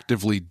and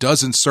actively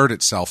does insert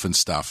itself in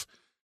stuff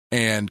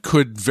and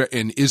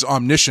is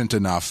omniscient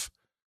enough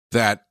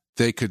that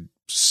they could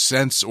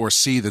sense or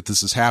see that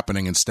this is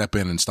happening and step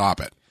in and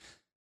stop it.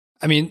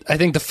 I mean, I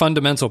think the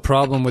fundamental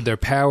problem with their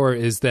power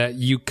is that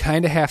you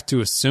kind of have to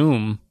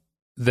assume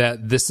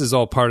that this is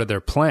all part of their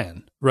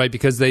plan, right?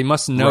 Because they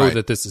must know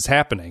that this is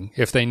happening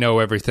if they know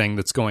everything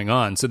that's going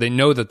on. So they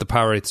know that the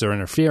Pirates are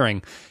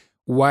interfering.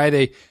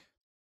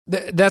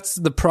 That's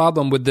the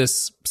problem with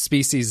this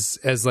species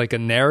as like a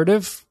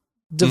narrative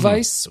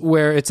device,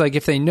 where it's like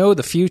if they know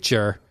the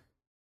future,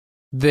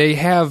 they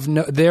have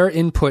their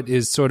input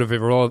is sort of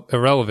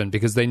irrelevant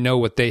because they know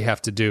what they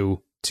have to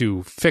do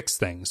to fix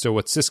things, or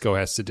what Cisco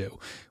has to do,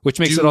 which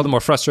makes it all the more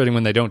frustrating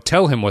when they don't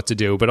tell him what to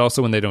do, but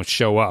also when they don't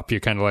show up.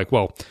 You're kind of like,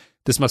 well,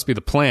 this must be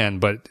the plan,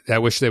 but I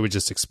wish they would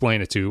just explain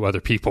it to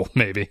other people,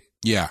 maybe.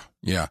 Yeah.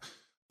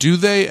 Do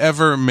they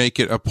ever make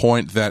it a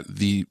point that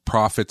the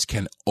Prophets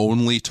can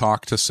only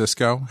talk to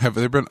Cisco? Have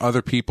there been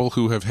other people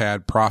who have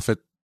had Prophet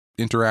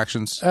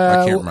interactions?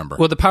 I can't remember.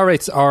 Well, the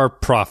Pirates are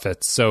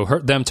Prophets, so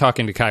them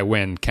talking to Kai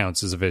Wynn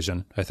counts as a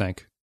vision, I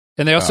think.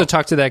 And they also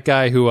talked to that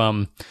guy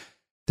who...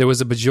 there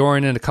was a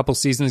Bajoran in a couple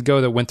seasons ago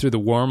that went through the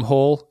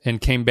wormhole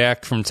and came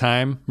back from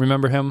time.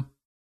 Remember him?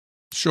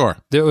 Sure.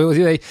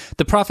 The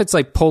Prophets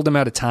like pulled him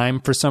out of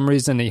time for some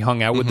reason. He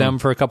hung out with them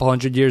for a couple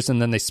hundred years,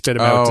 and then they spit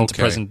him out into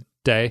present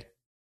day.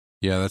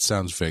 Yeah, that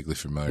sounds vaguely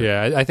familiar.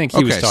 Yeah, I think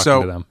he was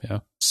talking to them. Yeah.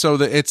 So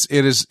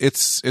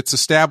it's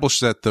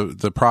established that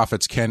the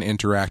Prophets can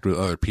interact with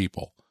other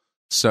people.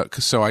 So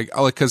I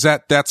like, because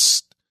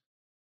that's.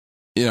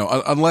 You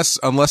know, unless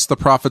the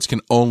Prophets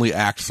can only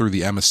act through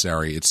the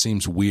emissary, it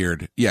seems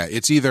weird. Yeah,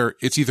 it's either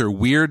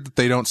weird that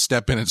they don't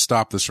step in and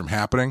stop this from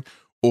happening,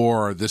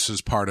 or this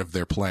is part of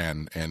their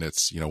plan, and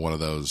it's, you know, one of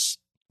those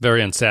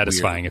very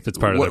unsatisfying if it's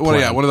part of their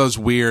plan. Yeah, one of those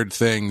weird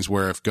things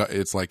where if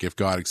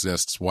God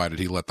exists, why did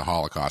he let the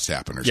Holocaust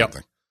happen or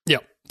something?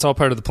 Yep, it's all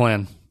part of the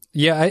plan.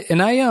 Yeah,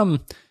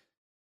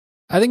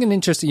 I think an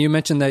interesting, you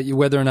mentioned that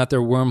whether or not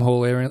they're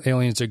wormhole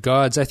aliens or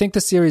gods. I think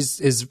the series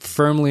is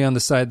firmly on the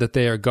side that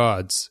they are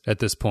gods at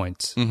this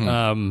point.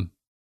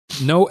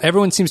 No,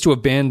 everyone seems to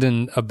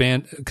abandon,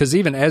 because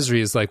even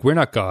Esri is like, we're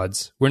not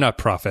gods, we're not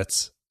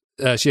prophets.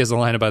 She has a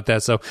line about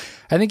that. So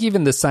I think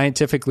even the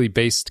scientifically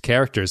based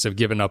characters have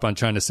given up on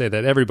trying to say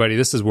that everybody,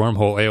 this is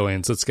wormhole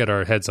aliens. Let's get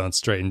our heads on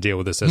straight and deal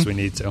with this as we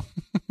need to.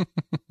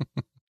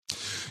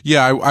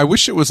 Yeah, I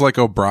wish it was like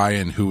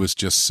O'Brien, who was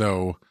just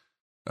so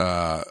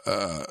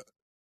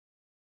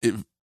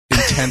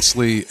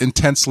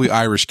intensely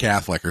Irish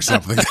Catholic or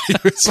something.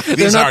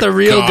 They're not the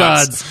real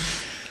gods.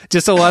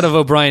 Just a lot of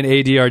O'Brien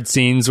ADR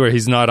scenes where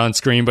he's not on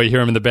screen, but you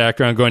hear him in the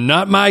background going,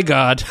 "Not my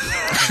God."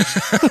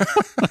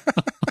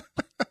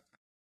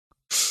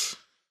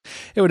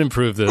 It would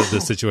improve the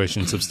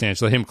situation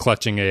substantially. Him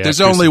clutching a. There's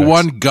only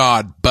one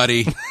God,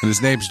 buddy, and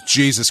his name's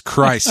Jesus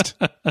Christ.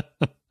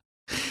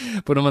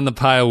 Put them on the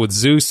pile with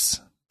Zeus,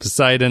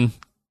 Poseidon.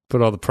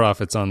 Put all the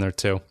prophets on there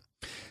too.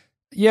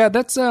 Yeah,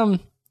 that's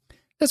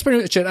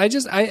pretty much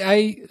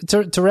it.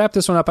 To wrap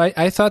this one up,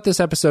 I thought this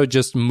episode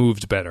just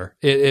moved better.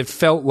 It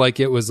felt like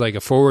it was like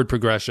a forward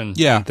progression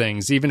in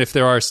things, even if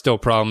there are still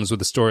problems with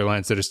the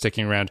storylines that are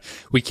sticking around.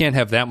 We can't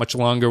have that much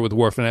longer with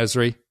Worf and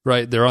Ezri,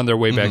 right? They're on their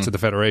way back to the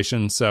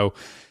Federation, so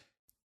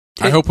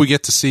I hope we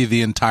get to see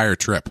the entire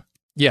trip.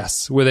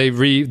 Yes, where they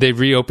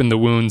reopen the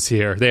wounds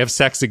here. They have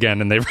sex again,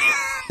 and they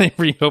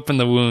reopen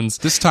the wounds.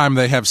 This time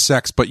they have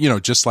sex, but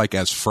just like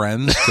as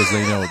friends, because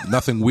they know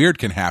nothing weird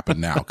can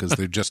happen now because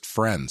they're just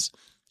friends.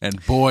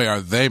 And boy,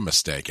 are they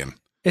mistaken.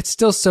 It's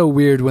still so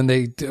weird when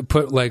they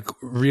put like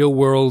real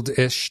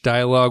world-ish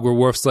dialogue where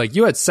Worf's like,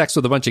 you had sex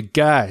with a bunch of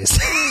guys.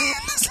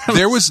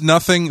 There was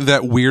nothing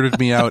that weirded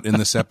me out in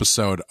this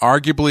episode,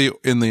 arguably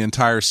in the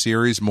entire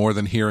series, more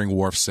than hearing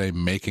Worf say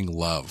making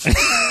love.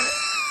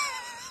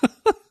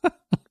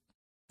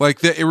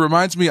 It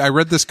reminds me, I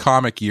read this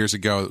comic years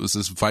ago. It was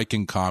this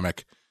Viking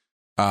comic.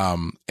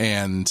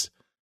 And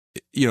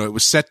it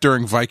was set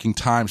during Viking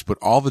times, but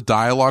all the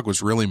dialogue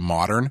was really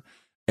modern.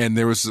 And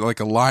there was like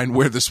a line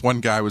where this one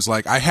guy was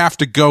like, I have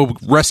to go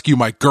rescue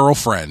my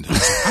girlfriend.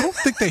 I don't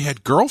think they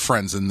had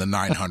girlfriends in the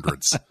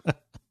 900s.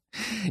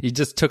 You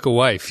just took a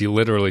wife. You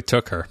literally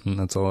took her. And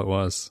that's all it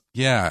was.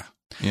 Yeah.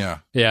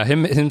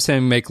 Him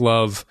saying make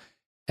love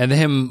and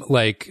him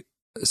like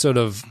sort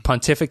of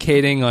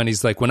pontificating on,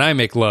 he's like, when I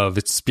make love,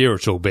 it's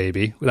spiritual,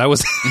 baby. I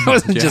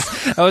wasn't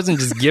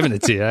just giving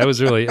it to you. I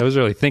was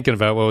really thinking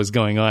about what was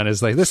going on.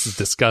 It's like, this is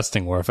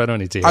disgusting, Worf. I don't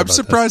need to hear I'm about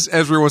surprised this.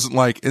 Ezra wasn't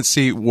like,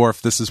 see,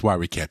 Worf, this is why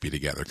we can't be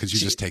together, because you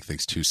just take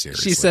things too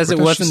seriously. She says it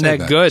wasn't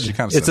that good.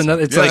 It's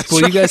another. It's like,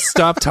 will you guys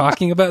stop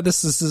talking about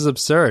this? This is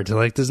absurd.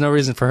 Like, there's no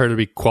reason for her to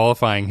be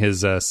qualifying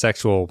his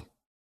sexual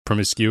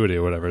promiscuity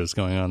or whatever is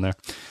going on there.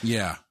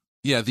 Yeah.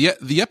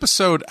 The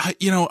episode,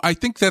 I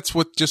think that's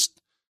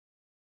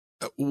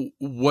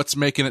what's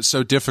making it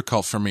so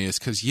difficult for me is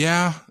because,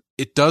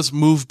 it does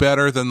move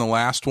better than the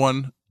last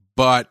one,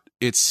 but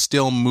it's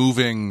still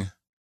moving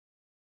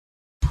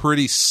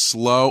pretty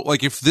slow.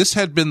 Like, if this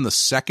had been the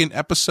second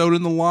episode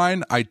in the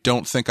line, I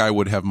don't think I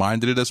would have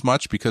minded it as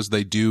much, because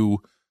they do,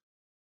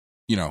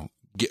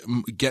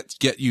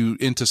 get you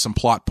into some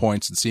plot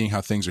points and seeing how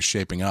things are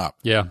shaping up.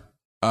 Yeah.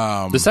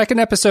 The second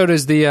episode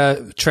is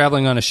the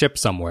traveling on a ship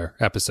somewhere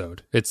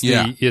episode. It's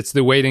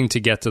the waiting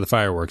to get to the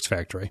fireworks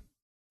factory.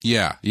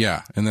 Yeah.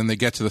 And then they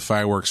get to the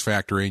fireworks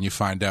factory and you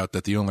find out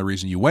that the only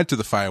reason you went to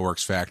the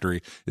fireworks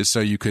factory is so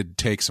you could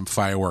take some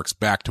fireworks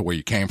back to where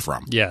you came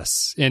from.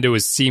 Yes. And it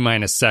was C-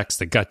 sex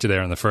that got you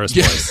there in the first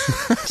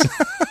place.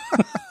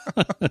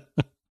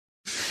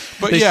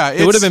 But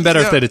it would have been better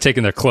if they'd have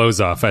taken their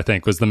clothes off, I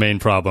think, was the main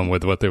problem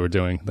with what they were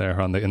doing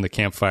there in the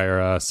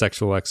campfire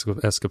sexual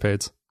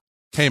escapades.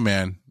 Hey,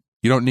 man,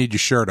 you don't need your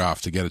shirt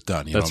off to get it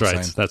done. That's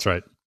right. That's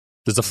right.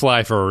 There's a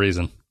fly for a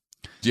reason.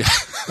 Yeah.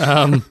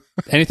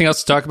 Anything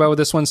else to talk about with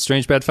this one?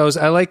 Strange Bedfellows.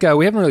 I like,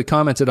 we haven't really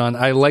commented on,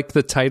 I like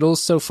the titles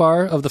so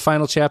far of the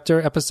final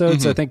chapter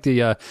episodes. I think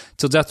the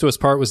Till Death Do Us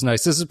Part was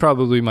nice. This is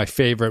probably my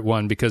favorite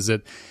one because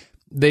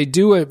they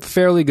do a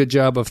fairly good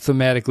job of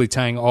thematically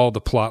tying all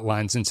the plot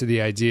lines into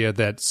the idea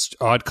that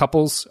odd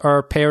couples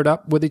are paired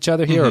up with each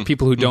other here, or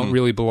people who don't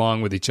really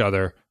belong with each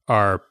other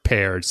are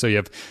paired. So you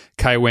have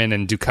Kai Wynn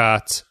and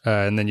Dukat,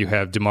 and then you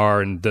have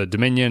Damar and the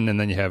Dominion, and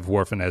then you have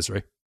Worf and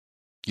Ezri.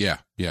 Yeah.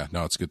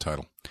 No, it's a good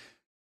title.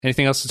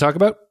 Anything else to talk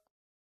about?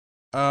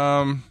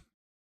 I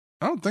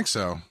don't think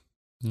so.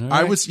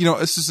 Right. I was,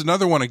 this is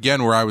another one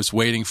again where I was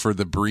waiting for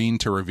the Breen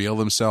to reveal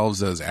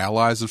themselves as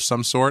allies of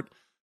some sort.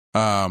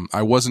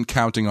 I wasn't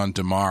counting on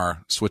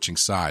Damar switching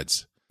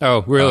sides.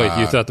 Oh, really?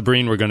 You thought the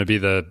Breen were going to be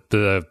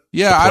the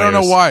Yeah, I don't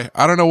know why.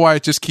 I don't know why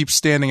it just keeps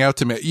standing out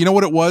to me. You know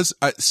what it was?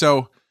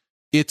 So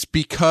it's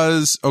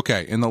because,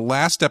 in the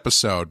last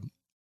episode,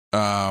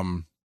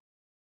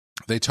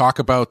 they talk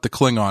about the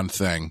Klingon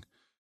thing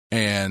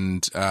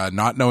and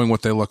not knowing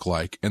what they look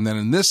like. And then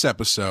in this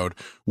episode,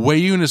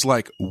 Wei-Yun is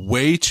like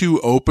way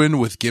too open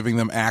with giving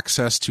them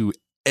access to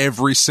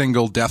every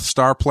single Death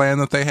Star plan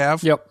that they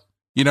have. Yep.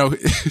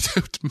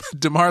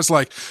 Damar's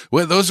like,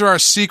 well, those are our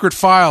secret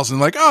files. And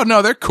like, oh,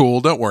 no, they're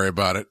cool. Don't worry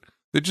about it.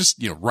 They're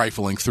just,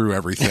 rifling through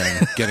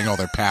everything, getting all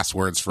their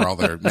passwords for all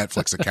their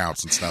Netflix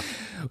accounts and stuff.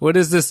 What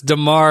is this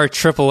Damar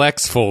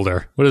XXX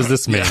folder? What does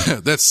this mean?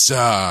 Yeah, that's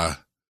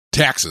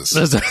taxes.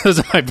 Those are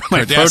my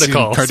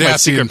protocols. My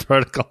secret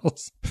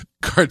protocols.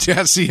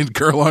 Cardassian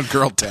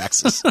girl-on-girl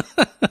taxes.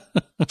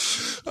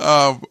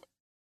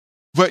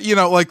 But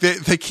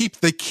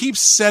they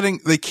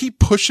keep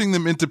pushing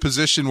them into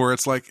position where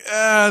it's like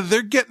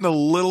they're getting a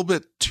little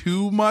bit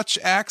too much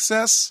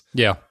access.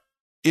 Yeah.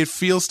 It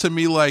feels to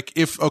me like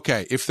if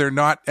they're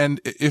not,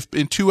 and if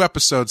in 2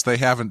 episodes they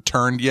haven't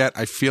turned yet,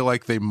 I feel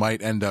like they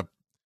might end up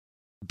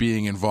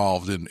being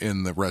involved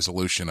in the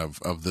resolution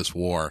of this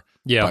war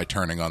by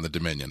turning on the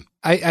Dominion.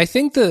 I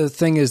think the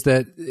thing is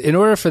that in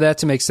order for that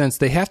to make sense,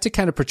 they have to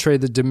kind of portray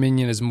the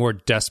Dominion as more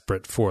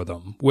desperate for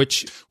them,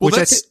 which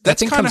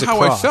that's kind of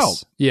how across. I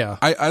felt. Yeah.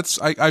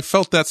 I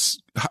felt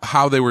that's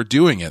how they were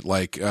doing it.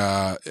 Like,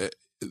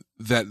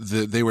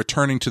 they were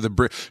turning to the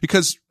Brit,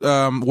 because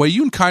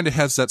Wei-Yun kind of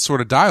has that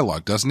sort of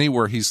dialogue, doesn't he,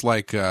 where he's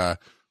like, I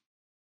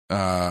don't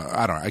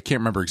know, I can't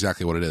remember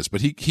exactly what it is,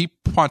 but he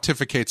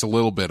pontificates a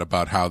little bit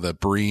about how the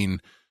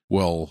Breen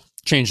will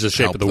change the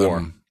shape of the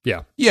war.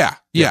 Yeah.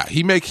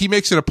 He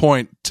makes it a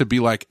point to be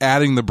like,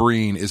 adding the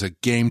Breen is a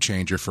game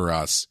changer for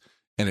us,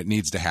 and it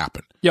needs to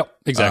happen. Yep,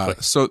 exactly.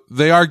 So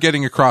they are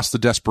getting across the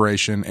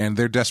desperation, and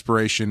their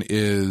desperation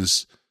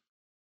is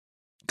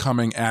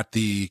coming at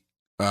the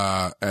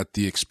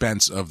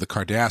expense of the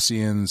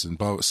Cardassians and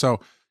both. So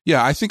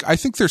yeah, I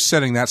think they're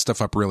setting that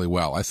stuff up really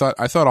well. I thought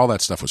all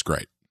that stuff was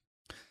great.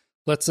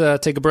 Let's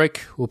take a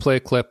break. We'll play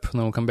a clip, and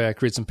then we'll come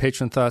back, read some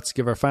patron thoughts,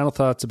 give our final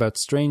thoughts about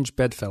Strange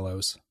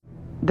Bedfellows.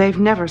 They've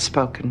never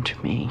spoken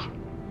to me,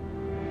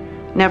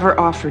 never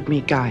offered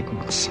me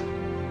guidance,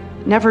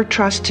 never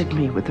trusted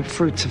me with the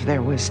fruits of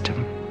their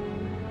wisdom.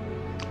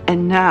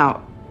 And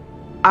now,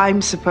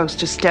 I'm supposed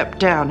to step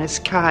down as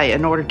Kai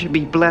in order to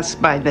be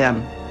blessed by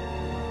them.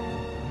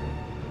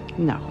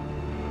 No.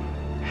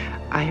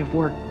 I have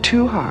worked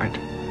too hard,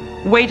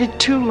 waited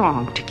too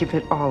long to give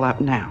it all up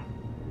now.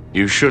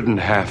 You shouldn't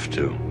have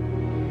to.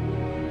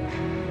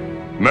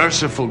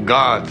 Merciful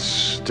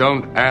gods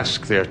don't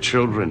ask their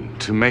children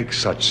to make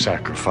such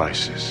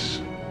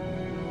sacrifices.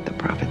 The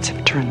prophets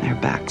have turned their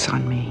backs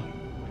on me.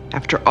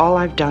 After all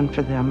I've done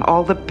for them,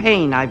 all the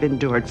pain I've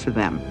endured for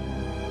them.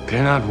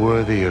 They're not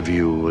worthy of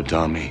you,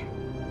 Adami.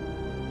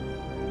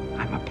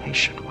 I'm a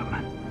patient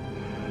woman,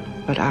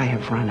 but I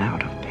have run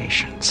out of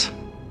patience.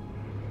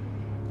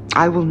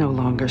 I will no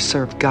longer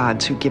serve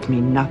gods who give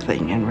me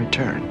nothing in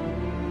return.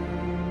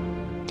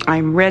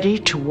 I'm ready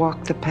to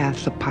walk the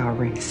path the power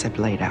race have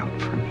laid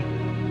out for me.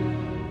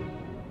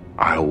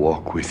 I'll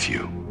walk with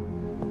you.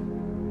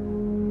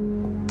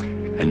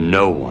 And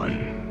no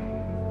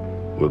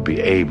one will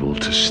be able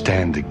to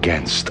stand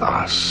against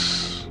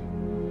us.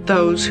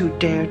 Those who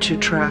dare to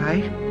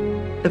try,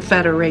 the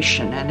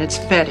Federation and its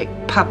Vedic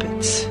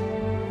puppets,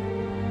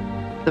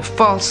 the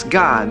false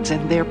gods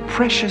and their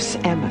precious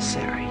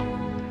emissary,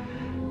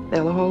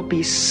 they'll all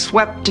be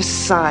swept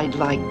aside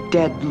like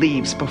dead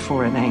leaves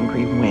before an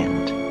angry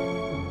wind.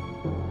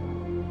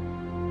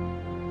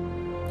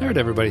 All right,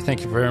 everybody,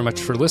 thank you very much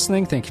for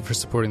listening. Thank you for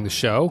supporting the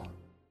show.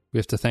 We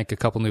have to thank a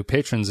couple new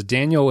patrons.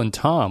 Daniel and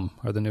Tom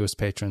are the newest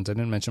patrons. I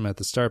didn't mention them at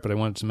the start, but I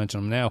wanted to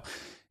mention them now.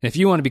 And if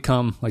you want to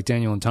become like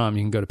Daniel and Tom,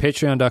 you can go to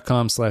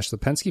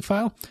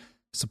patreon.com/thepenskyfile.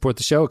 Support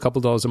the show, a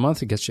couple $1 a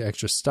month. It gets you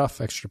extra stuff,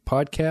 extra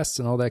podcasts,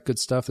 and all that good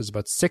stuff. There's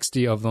about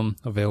 60 of them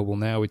available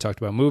now. We talked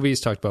about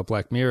movies, talked about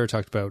Black Mirror,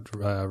 talked about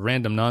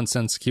random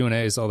nonsense,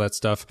 Q&As, all that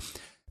stuff.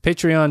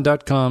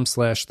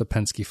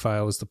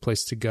 Patreon.com/thepenskyfile is the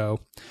place to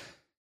go.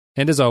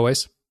 And as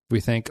always, we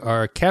thank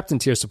our Captain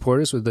tier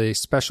supporters with a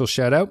special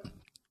shout out.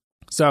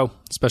 So,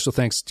 special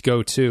thanks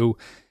go to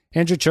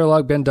Andrew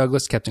Cherlog, Ben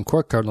Douglas, Captain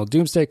Quark, Cardinal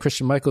Doomsday,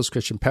 Christian Michaels,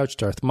 Christian Pouch,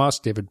 Darth Moss,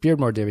 David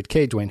Beardmore, David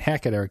K, Dwayne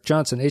Hackett, Eric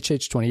Johnson,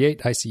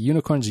 HH28, IC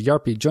Unicorns,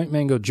 Yarpy, Joint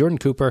Mango, Jordan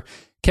Cooper,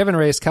 Kevin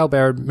Reyes, Cal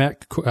Barrett,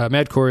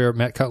 Mad Courier,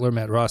 Matt Cutler,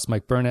 Matt Ross,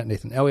 Mike Burnett,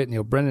 Nathan Elliott,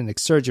 Neil Brennan, Nick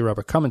Sergi,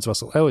 Robert Cummins,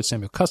 Russell Elwood,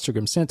 Samuel Custer,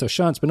 Grim Santo,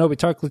 Sean Spinobi,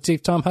 Tark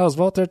Latif, Tom Howells,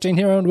 Vault 13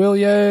 Hero, and Will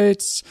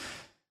Yates.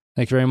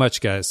 Thank you very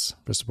much, guys,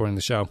 for supporting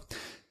the show.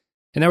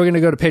 And now we're going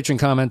to go to patron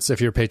comments.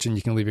 If you're a patron,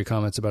 you can leave your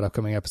comments about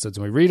upcoming episodes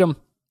and we read them.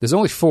 There's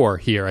only 4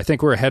 here. I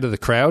think we're ahead of the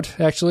crowd,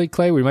 actually,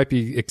 Clay. We might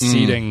be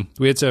exceeding.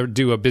 We had to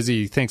do a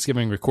busy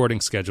Thanksgiving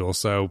recording schedule,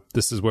 so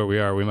this is where we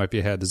are. We might be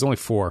ahead. There's only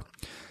 4.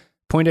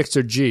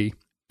 Poindexter G.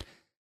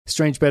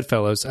 Strange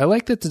Bedfellows. I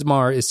like that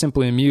Damar is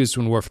simply amused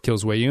when Worf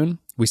kills Wei-Yun.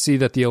 We see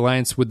that the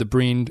alliance with the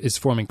Breen is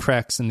forming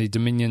cracks in the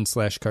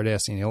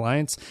Dominion/Cardassian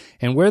alliance.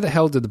 And where the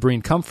hell did the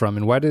Breen come from,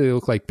 and why do they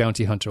look like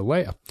bounty hunter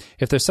Leia?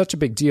 If they're such a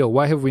big deal,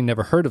 why have we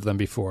never heard of them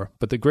before?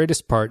 But the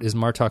greatest part is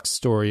Martok's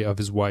story of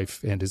his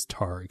wife and his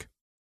Targ.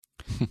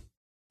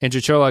 Andrew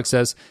Cherlog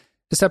says,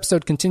 this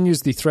episode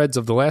continues the threads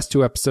of the last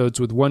 2 episodes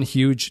with one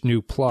huge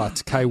new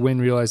plot. Kai Wynn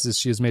realizes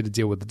she has made a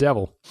deal with the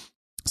devil.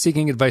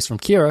 Seeking advice from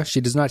Kira,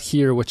 she does not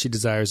hear what she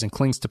desires and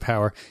clings to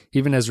power,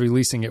 even as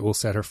releasing it will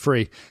set her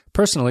free.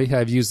 Personally,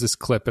 I've used this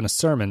clip in a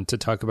sermon to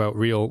talk about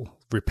real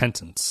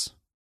repentance.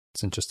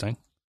 It's interesting.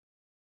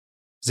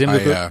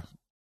 I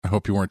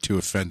hope you weren't too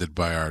offended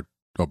by our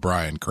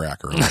O'Brien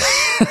cracker.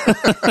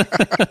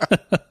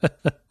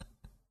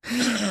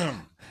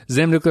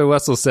 Zam Nuclear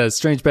Wessel says,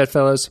 Strange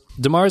Bedfellows,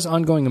 Damar's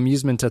ongoing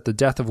amusement at the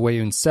death of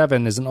Wei-Yun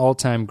 7 is an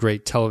all-time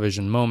great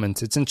television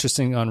moment. It's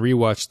interesting on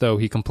rewatch, though,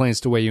 he complains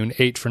to Wei-Yun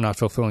 8 for not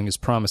fulfilling his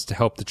promise to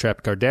help the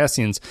trapped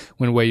Cardassians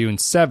when Wei-Yun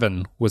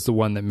 7 was the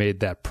one that made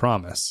that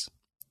promise.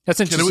 That's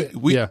interesting.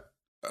 Yeah.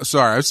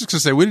 Sorry, I was just going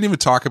to say, we didn't even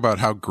talk about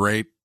how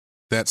great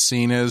that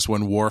scene is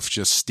when Worf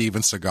just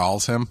Steven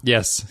Seagals him.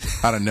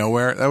 Yes. Out of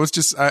nowhere. That was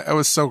just, it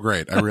was so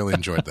great. I really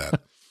enjoyed that.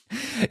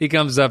 He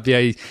comes up,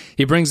 he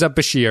brings up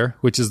Bashir,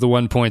 which is the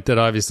one point that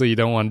obviously you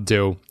don't want to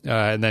do,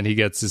 and then he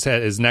gets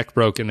his neck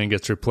broken and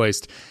gets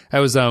replaced. I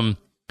was, the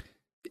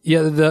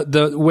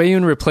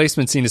Wei-Yun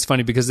replacement scene is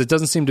funny because it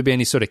doesn't seem to be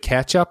any sort of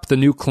catch-up. The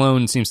new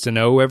clone seems to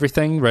know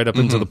everything right up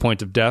until the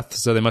point of death,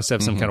 so they must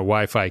have some kind of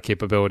Wi-Fi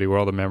capability where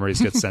all the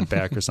memories get sent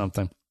back or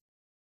something.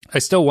 I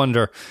still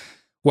wonder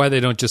why they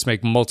don't just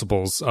make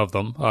multiples of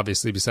them,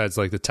 obviously, besides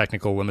like the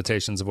technical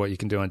limitations of what you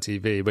can do on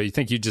TV. But you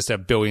think you just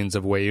have billions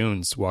of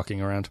Wayoons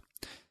walking around.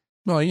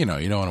 Well, you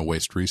don't want to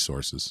waste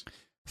resources.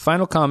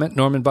 Final comment,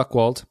 Norman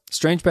Buckwald.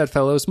 Strange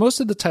Bedfellows, most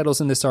of the titles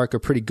in this arc are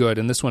pretty good,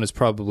 and this one is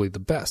probably the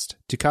best.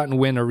 Ducat and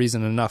Wynn are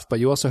reason enough, but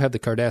you also have the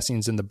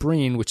Cardassians and the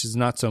Breen, which is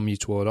not so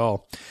mutual at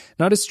all.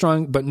 Not as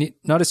strong, but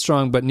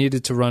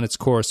needed to run its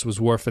course was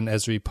Worf and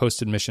Ezri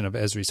post-admission of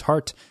Ezri's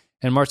heart,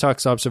 and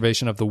Martok's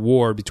observation of the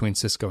war between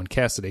Sisko and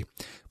Cassidy.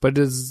 But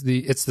it's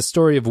the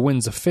story of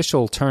Wynn's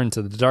official turn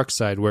to the dark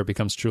side where it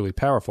becomes truly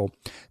powerful.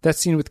 That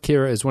scene with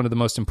Kira is one of the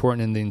most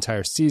important in the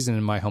entire season,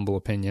 in my humble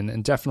opinion,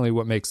 and definitely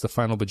what makes the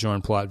final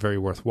Bajoran plot very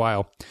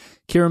worthwhile.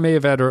 Kira may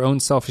have had her own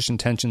selfish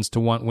intentions to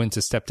want Wynn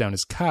to step down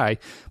as Kai,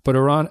 but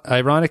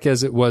ironic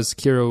as it was,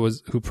 Kira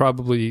was who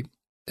probably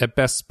at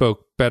best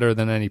spoke better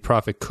than any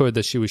prophet could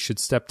that she should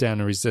step down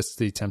and resist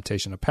the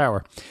temptation of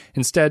power.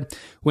 Instead,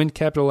 Wynn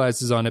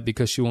capitalizes on it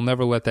because she will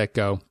never let that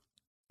go,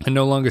 and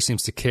no longer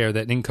seems to care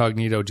that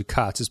incognito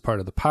Ducat is part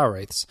of the Power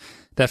Wraiths.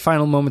 That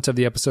final moment of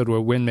the episode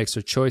where Wynn makes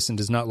her choice and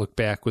does not look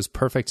back was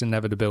perfect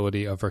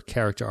inevitability of her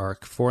character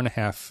arc.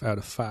 4.5 out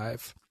of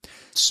 5.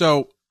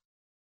 So,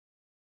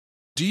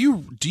 do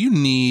you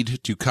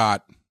need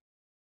Ducat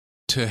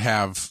to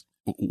have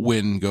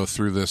Wynn go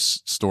through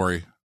this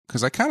story?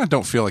 Because I kind of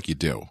don't feel like you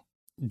do.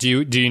 Do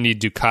you need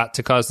Ducat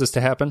to cause this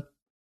to happen?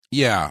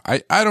 Yeah,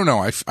 I don't know.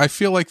 I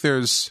feel like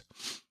there's...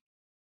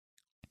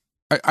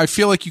 I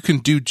feel like you can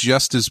do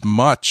just as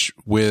much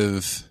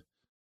with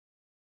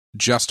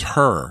just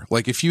her.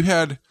 Like if you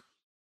had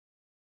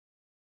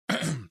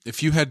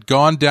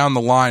gone down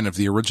the line of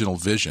the original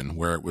vision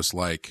where it was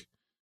like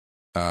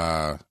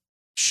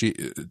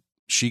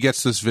she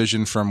gets this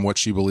vision from what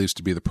she believes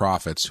to be the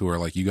prophets who are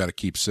like, you got to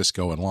keep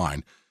Sisko in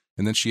line.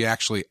 And then she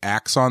actually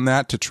acts on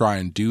that to try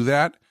and do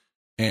that.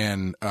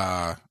 And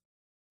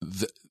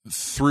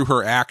through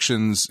her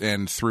actions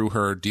and through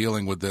her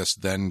dealing with this,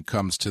 then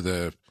comes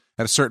to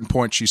at a certain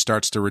point, she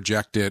starts to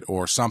reject it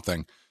or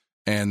something,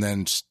 and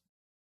then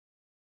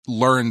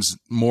learns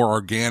more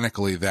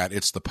organically that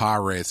it's the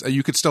Power Wraiths.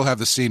 You could still have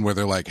the scene where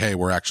they're like, hey,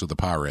 we're actually the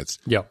Power Wraiths.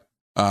 Yep.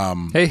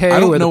 Hey, I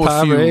don't know the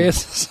Power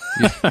Wraiths.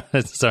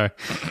 Sorry.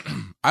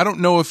 I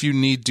don't know if you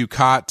need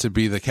Ducat to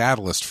be the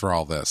catalyst for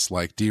all this.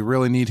 Like, do you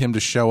really need him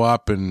to show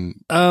up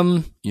and,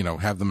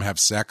 have them have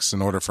sex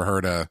in order for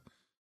her to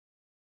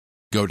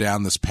go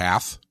down this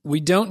path? We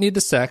don't need the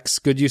sex.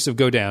 Good use of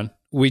go down.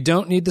 We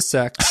don't need the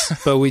sex,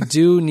 but we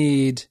do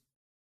need...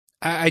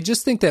 I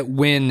just think that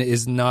Wynn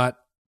is not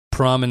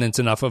prominent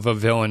enough of a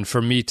villain for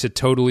me to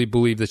totally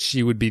believe that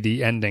she would be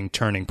the ending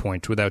turning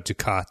point without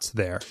Ducat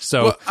there.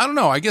 So well, I don't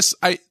know. I guess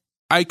I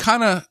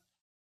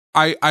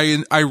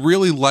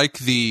really like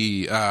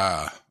the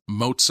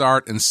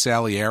Mozart and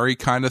Salieri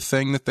kind of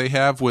thing that they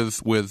have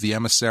with the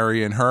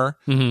emissary and her.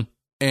 Mm-hmm.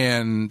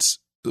 And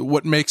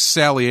what makes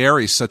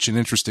Salieri such an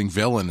interesting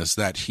villain is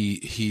that he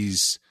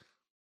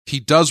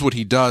does what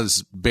he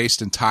does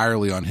based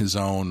entirely on his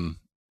own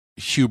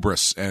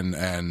hubris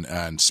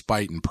and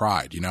spite and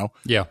pride,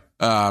 Yeah.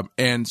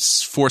 And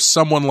for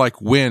someone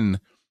like Wynn,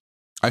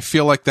 I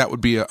feel like that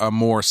would be a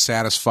more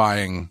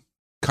satisfying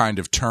kind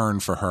of turn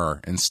for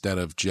her instead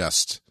of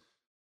just,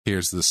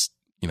 here's this,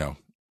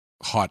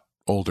 hot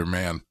older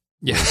man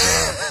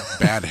with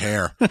bad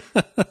hair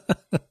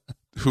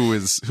who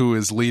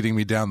is leading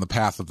me down the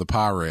path of the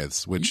Power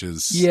Wraiths, which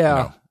is,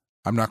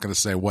 I'm not going to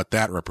say what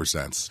that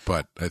represents,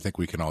 but I think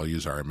we can all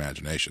use our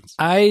imaginations.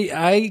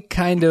 I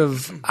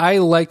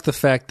like the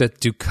fact that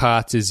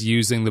Ducat is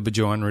using the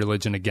Bajoran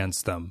religion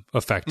against them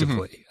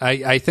effectively.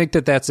 Mm-hmm. I think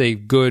that that's a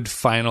good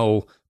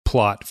final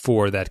plot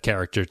for that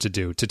character to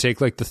do, to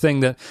take like the thing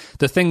that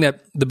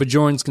the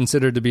Bajorans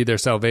considered to be their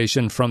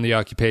salvation from the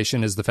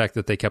occupation is the fact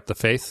that they kept the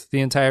faith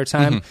the entire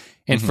time.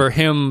 Mm-hmm. And for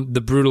him,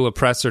 the brutal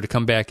oppressor, to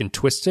come back and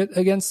twist it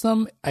against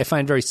them, I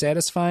find very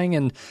satisfying.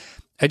 And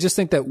I just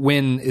think that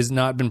Wynn has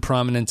not been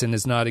prominent and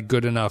is not a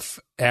good enough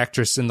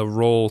actress in the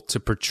role to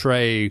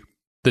portray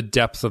the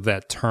depth of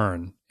that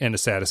turn in a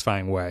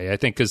satisfying way. I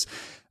think because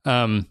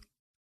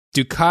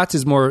Ducat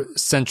is more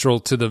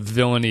central to the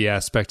villainy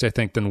aspect, I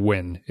think, than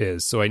Wynn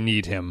is. So I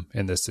need him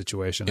in this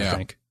situation, I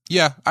think.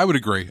 Yeah, I would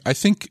agree. I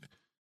think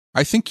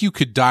you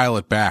could dial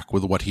it back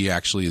with what he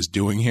actually is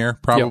doing here,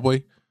 probably.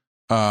 Yep.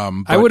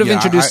 I would have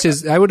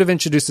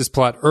introduced his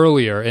plot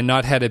earlier and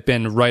not had it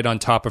been right on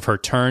top of her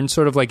turn.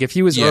 Sort of like if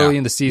he was early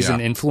in the season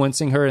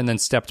influencing her and then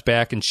stepped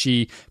back and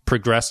she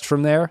progressed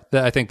from there.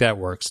 I think that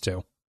works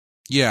too.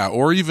 Yeah,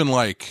 or even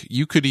like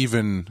you could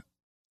even,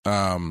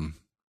 well,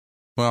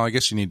 I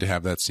guess you need to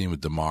have that scene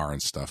with Damar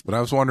and stuff. But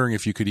I was wondering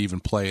if you could even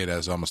play it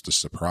as almost a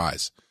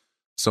surprise.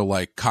 So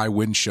like Kai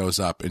Wynn shows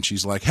up and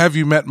she's like, "Have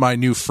you met my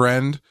new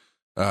friend,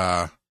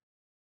 Tal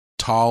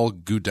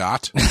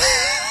Gudat?"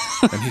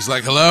 And he's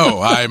like, "Hello,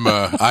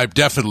 I'm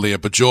definitely a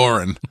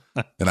Bajoran,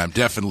 and I'm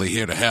definitely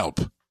here to help."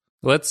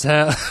 Let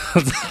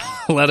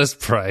us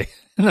pray.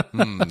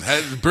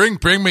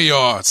 Bring me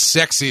your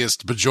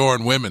sexiest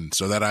Bajoran women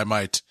so that I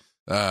might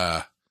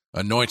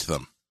anoint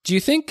them. Do you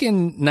think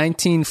in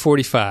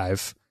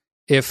 1945,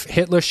 if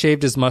Hitler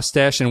shaved his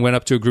mustache and went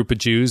up to a group of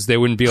Jews, they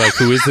wouldn't be like,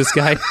 who is this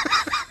guy?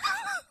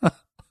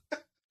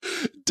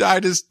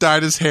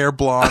 dyed his hair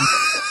blonde.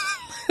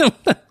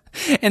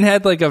 And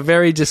had like a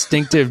very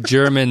distinctive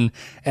German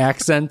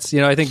accent.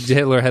 You know, I think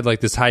Hitler had like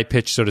this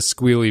high-pitched sort of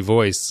squealy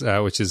voice,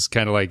 which is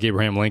kind of like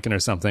Abraham Lincoln or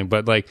something.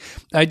 But like,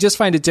 I just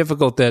find it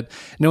difficult that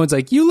no one's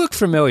like, you look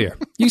familiar.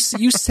 You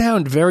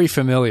sound very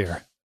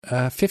familiar.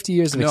 50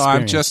 years of experience. No,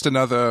 I'm just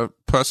another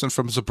person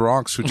from the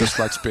Bronx who just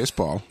likes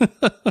baseball.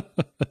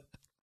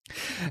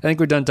 I think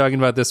we're done talking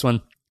about this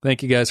one.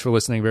 Thank you guys for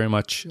listening very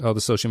much. All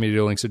the social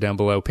media links are down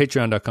below.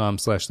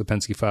 Patreon.com/The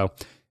Pensky File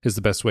is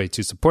the best way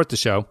to support the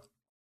show.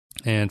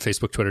 And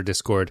Facebook, Twitter,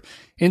 Discord,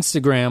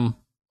 Instagram,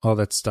 all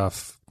that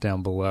stuff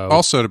down below.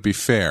 Also, to be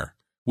fair,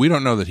 we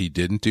don't know that he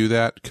didn't do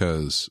that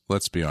because,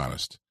 let's be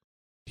honest,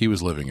 he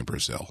was living in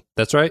Brazil.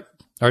 That's right.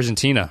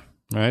 Argentina,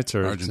 right?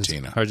 Or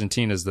Argentina.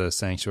 Argentina is the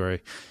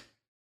sanctuary.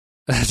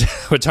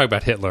 We're talking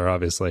about Hitler,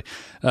 obviously,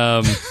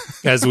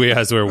 as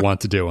we're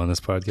wont to do on this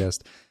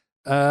podcast.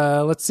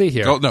 Let's see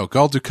here.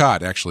 Gul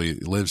Dukat actually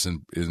lives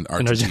in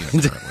Argentina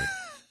currently.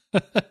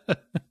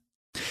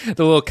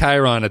 The little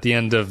chyron at the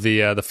end of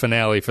the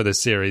finale for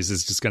this series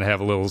is just going to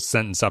have a little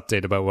sentence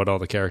update about what all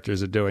the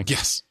characters are doing.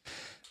 Yes.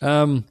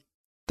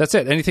 That's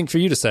it. Anything for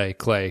you to say,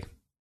 Clay?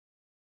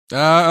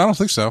 I don't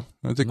think so.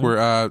 I think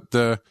we're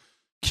the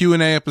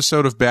Q&A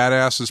episode of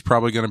Badass is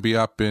probably going to be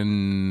up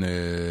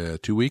in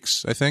 2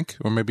 weeks, I think,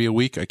 or maybe a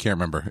week. I can't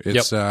remember.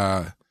 It's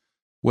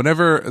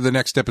whenever the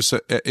next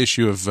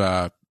issue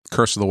of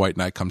Curse of the White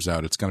Knight comes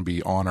out, it's going to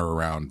be on or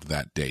around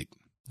that date.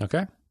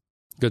 Okay.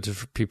 Good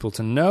for people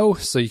to know,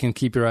 so you can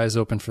keep your eyes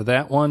open for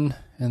that one.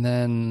 And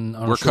then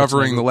we're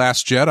covering The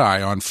Last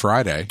Jedi on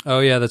Friday. Oh,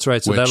 yeah, that's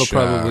right. So that'll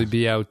probably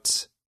be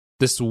out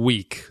this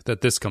week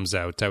that this comes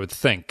out, I would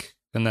think.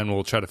 And then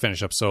we'll try to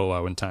finish up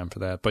Solo in time for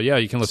that. But yeah,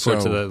 you can look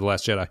forward to The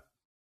Last Jedi.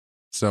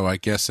 So I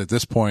guess at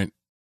this point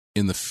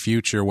in the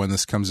future, when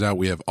this comes out,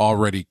 we have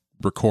already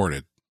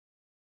recorded.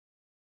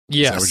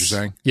 Yes. Is that what you're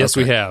saying? Yes,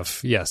 okay. We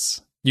have.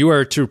 Yes. You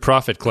are a true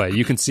prophet, Clay.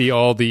 You can see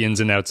all the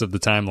ins and outs of the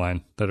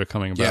timeline that are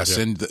coming about. Yes,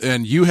 here.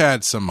 and you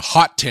had some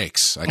hot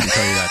takes. I can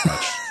tell you that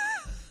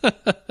much.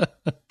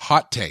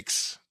 Hot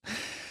takes.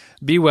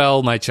 Be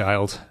well, my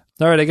child.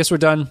 All right, I guess we're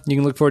done. You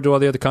can look forward to all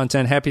the other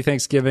content. Happy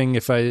Thanksgiving.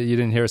 If you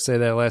didn't hear us say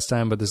that last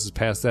time, but this is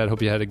past that.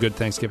 Hope you had a good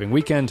Thanksgiving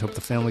weekend. Hope the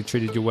family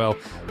treated you well.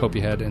 Hope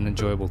you had an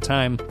enjoyable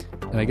time.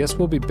 And I guess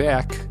we'll be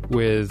back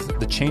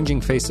with The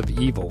Changing Face of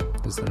Evil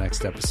is the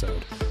next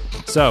episode.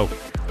 So,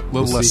 a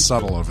little less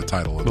subtle of a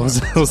title.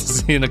 We'll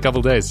see you in a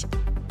couple days.